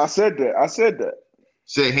Cannabis. I said that.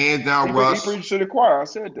 Said hands down, Russ. He preached to the choir. I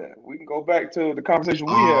said that. We can go back to the conversation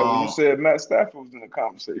we had when you said Matt Stafford was in the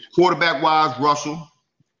conversation. Quarterback wise, Russell.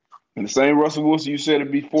 And the same Russell Wilson you said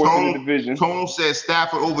it'd be fourth in the division. Tone said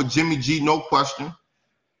Stafford over Jimmy G, no question.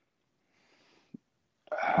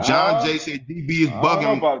 John J said DB is bugging. I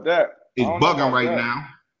don't know about that. It's bugging right now.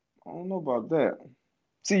 I don't know about that.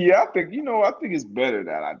 See, yeah, I think it's better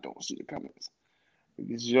that I don't see the comments.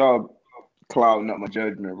 Because y'all clouding up my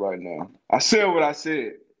judgment right now. I said what I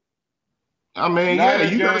said. I mean,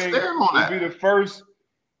 you gotta stand on that. Be the first.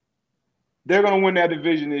 They're gonna win that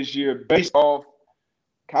division this year based off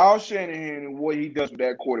Kyle Shanahan and what he does with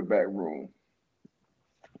that quarterback room.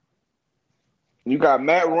 You got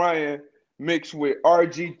Matt Ryan mixed with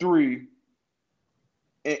RG3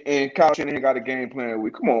 and Kyle Shanahan got a game plan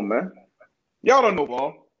with. Come on, man. Y'all don't know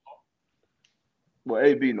ball. Well,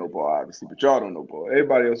 AB know ball, obviously, but y'all don't know ball.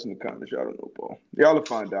 Everybody else in the comments, y'all don't know ball. Y'all will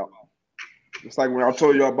find out. It's like when I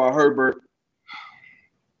told y'all about Herbert.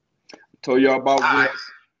 I told y'all about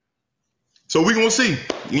Wentz. So we're going to see.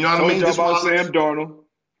 You know what I mean? Told y'all about Sam Darnold.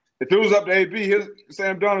 If it was up to AB,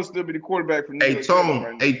 Sam Darnold would still be the quarterback for New York.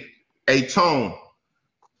 Hey, Tone,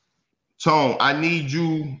 I need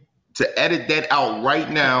you to edit that out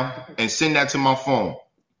right now and send that to my phone.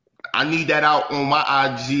 I need that out on my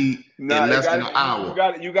IG in less than an hour.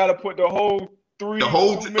 You got to put the whole the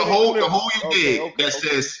whole you did that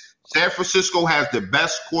says San Francisco has the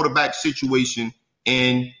best quarterback situation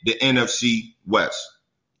in the NFC West.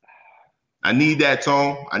 I need that,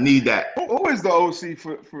 Tone. I need that. Who is the OC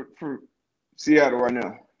for Seattle right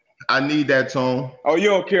now? I need that, Tone. Oh, you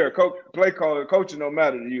don't care. Play caller, coaching don't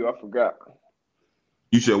matter to you. I forgot.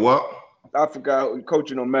 You said what? I forgot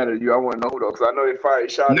coaching don't matter to you. I want to know who though, because I know they fired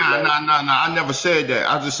Shotty Nah. last year. I never said that.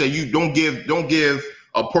 I just said you don't give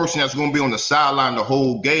a person that's going to be on the sideline the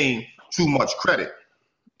whole game too much credit,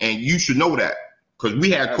 and you should know that because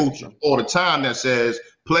we had coaches all the time that says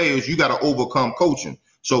players you got to overcome coaching.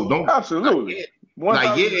 So don't Absolutely,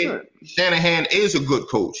 like 1,000%. Shanahan is a good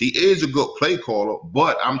coach. He is a good play caller,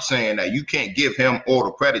 but I'm saying that you can't give him all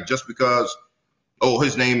the credit just because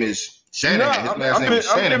his name is Shanahan. His last name is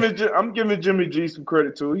Shanahan. I'm giving Jimmy G some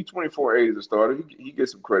credit too. He's 24-8 as a starter. He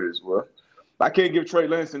gets some credit as well. I can't give Trey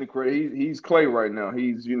Lance any credit. He's clay right now.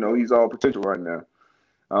 He's all potential right now.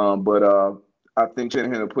 But I think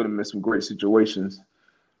Shanahan will put him in some great situations.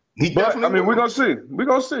 We're gonna see. We're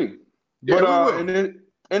gonna see. Yeah, but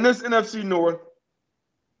in this NFC North,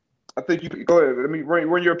 I think you go ahead. Let me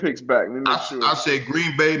run your picks back. Let me make sure. I say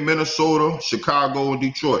Green Bay, Minnesota, Chicago, and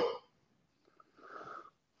Detroit.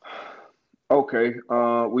 Okay.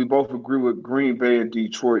 We both agree with Green Bay and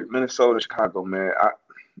Detroit. Minnesota, Chicago, man.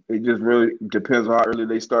 It just really depends on how early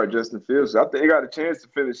they start Justin Fields. I think they got a chance to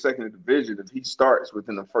finish second in the division if he starts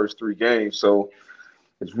within the first 3 games. So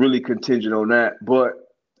it's really contingent on that.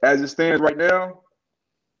 But as it stands right now,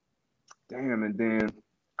 damn, and then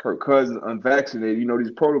Kirk Cousins unvaccinated.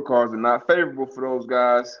 These protocols are not favorable for those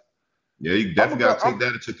guys. Yeah, you definitely got to take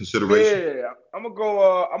that into consideration. Yeah, I'm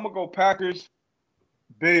gonna go Packers,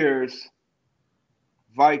 Bears,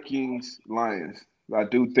 Vikings, Lions. I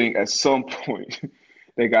do think at some point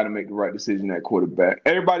they got to make the right decision at quarterback.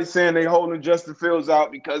 Everybody's saying they holding Justin Fields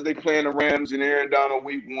out because they playing the Rams and Aaron Donald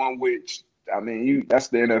week 1, which that's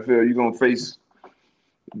the NFL. You're gonna face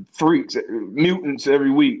freaks, mutants every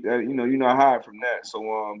week. You're not hiding from that.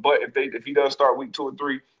 So, but if he does start week 2 or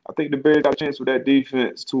 3, I think the Bears got a chance with that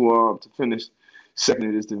defense to finish second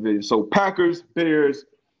in this division. So Packers, Bears,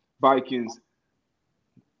 Vikings,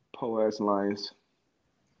 po-ass Lions.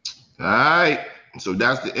 All right. So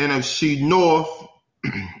that's the NFC North.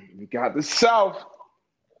 We got the South.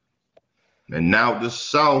 And now the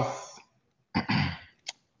South.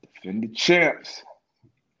 Defending champs.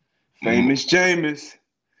 Famous Jameis.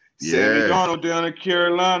 Sammy Darnold down in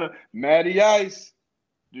Carolina. Matty Ice.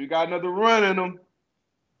 You got another run in them.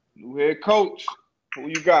 New head coach. Who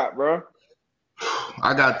you got, bro?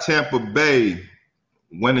 I got Tampa Bay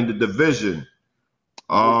winning the division.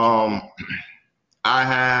 I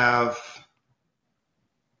have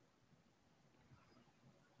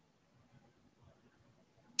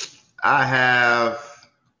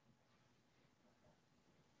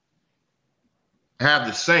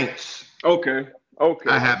the Saints. Okay.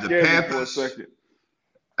 I have the Panthers. For a second.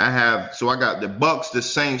 I got the Bucs, the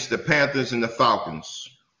Saints, the Panthers, and the Falcons.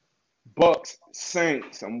 Bucs,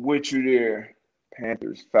 Saints. I'm with you there.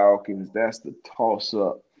 Panthers, Falcons. That's the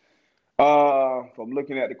toss-up. If I'm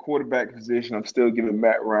looking at the quarterback position, I'm still giving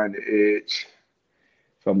Matt Ryan the edge.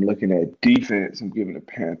 If I'm looking at defense, I'm giving the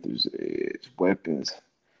Panthers the edge. Weapons.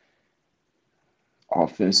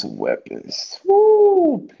 Offensive weapons.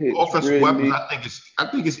 Woo! Offensive weapons, I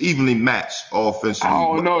think it's evenly matched offensively. I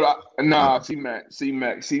don't know. Nah, C-Mac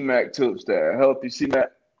tips there. Healthy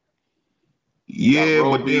C-Mac. Yeah,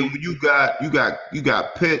 but then when you got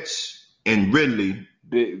Pitts and Ridley.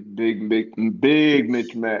 Big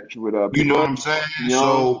mismatch with you know what I'm saying? Young.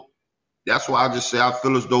 So that's why I just say I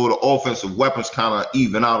feel as though the offensive weapons kind of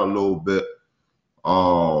even out a little bit.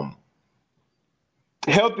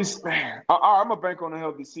 Healthy. I'm gonna bank on a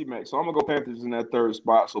healthy C-Mac, so I'm gonna go Panthers in that third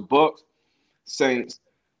spot. So Bucs, Saints,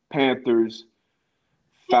 Panthers,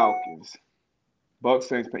 Falcons. Bucs,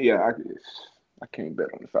 Saints. Yeah, I can't bet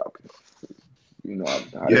on the Falcons. I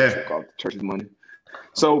took off the church's money.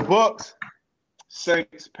 So Bucs,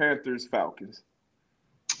 Saints, Panthers, Falcons.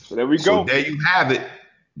 So there we go. So there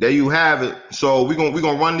you have it. So we're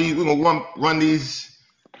gonna run these. We're gonna run these.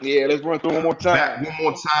 Yeah, let's run through one more time. Back one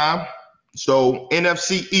more time. So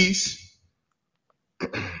NFC East,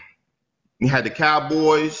 we had the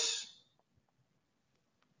Cowboys.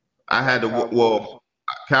 I had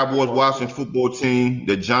Cowboys Washington football team,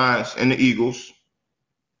 the Giants, and the Eagles.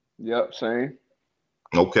 Yep, same.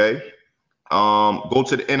 Okay. Go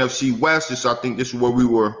to the NFC West. I think this is where we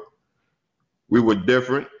were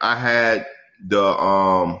different. I had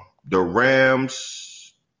the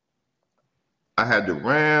Rams. I had the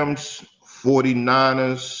Rams,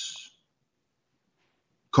 49ers,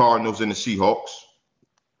 Cardinals, and the Seahawks.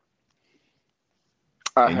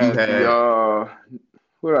 I had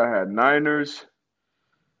Niners,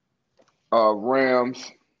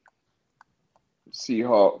 Rams,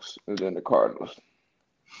 Seahawks, and then the Cardinals.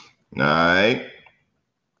 All right.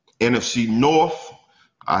 NFC North,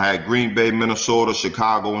 I had Green Bay, Minnesota,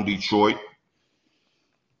 Chicago, and Detroit.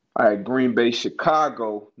 I had Green Bay,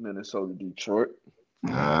 Chicago, Minnesota, Detroit.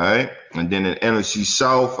 All right. And then in NFC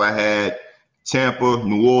South, I had Tampa,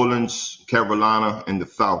 New Orleans, Carolina, and the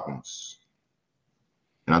Falcons.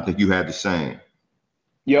 And I think you had the same.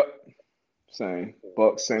 Yep. Same.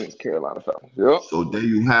 Bucs, Saints, Carolina, Falcons. Yep. So there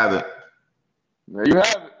you have it. There you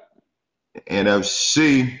have it.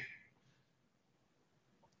 NFC.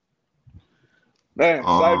 Man,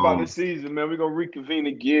 excited about this season, man. We're going to reconvene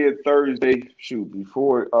again Thursday,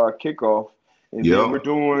 before kickoff. And then we're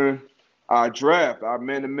doing our draft, our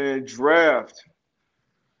man-to-man draft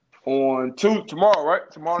on tomorrow,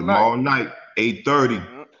 right? Tomorrow night,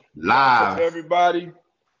 8:30, live. Everybody.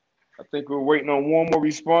 I think we're waiting on one more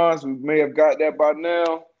response. We may have got that by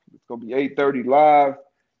now. It's going to be 8:30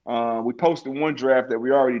 live. We posted one draft that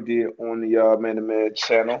we already did on the Man-to-Man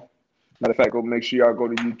channel. Matter of fact, go make sure y'all go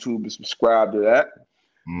to YouTube and subscribe to that.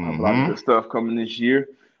 A lot of good stuff coming this year.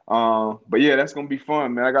 But yeah, that's going to be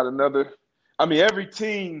fun, man. I got another. I mean, every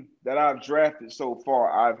team that I've drafted so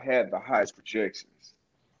far, I've had the highest projections.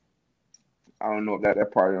 I don't know if that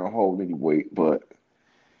probably don't hold any weight, but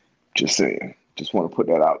just saying. Just want to put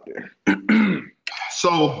that out there.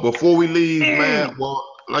 So before we leave, man, well,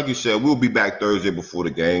 like you said, we'll be back Thursday before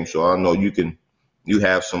the game. So I know you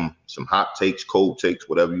have some hot takes, cold takes,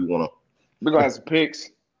 whatever you want to. We're gonna have some picks.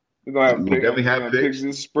 We're gonna have picks. Definitely have picks.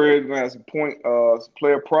 In spread. We're gonna have some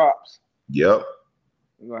player props. Yep.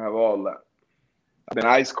 We're gonna have all that. I've been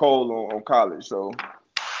ice cold on college, so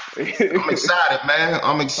I'm excited, man.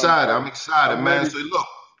 I'm excited, man. So look,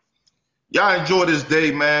 y'all enjoy this day,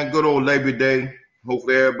 man. Good old Labor Day.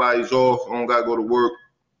 Hopefully everybody's off. Don't gotta go to work.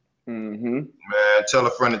 Man, tell a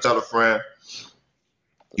friend to tell a friend.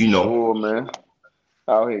 You know. Oh, man.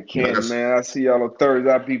 Out here, Canton, man. I see y'all on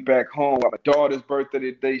Thursday. I'll be back home. My daughter's birthday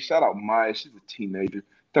today. Shout out Maya. She's a teenager,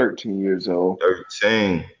 13 years old.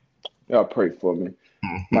 13. Y'all pray for me.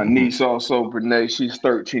 My niece also, Brene, she's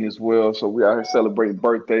 13 as well. So we out here celebrating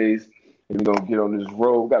birthdays. And we're going to get on this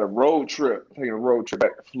road. We got a road trip. Taking a road trip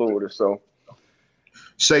back to Florida. So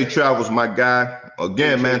safe travels, my guy.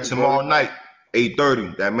 Again, man, tomorrow night,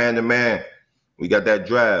 8:30, that man-to-man. We got that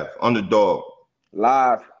draft. Underdog.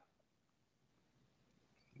 Live.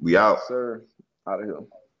 We out. Yes, sir. Out of here.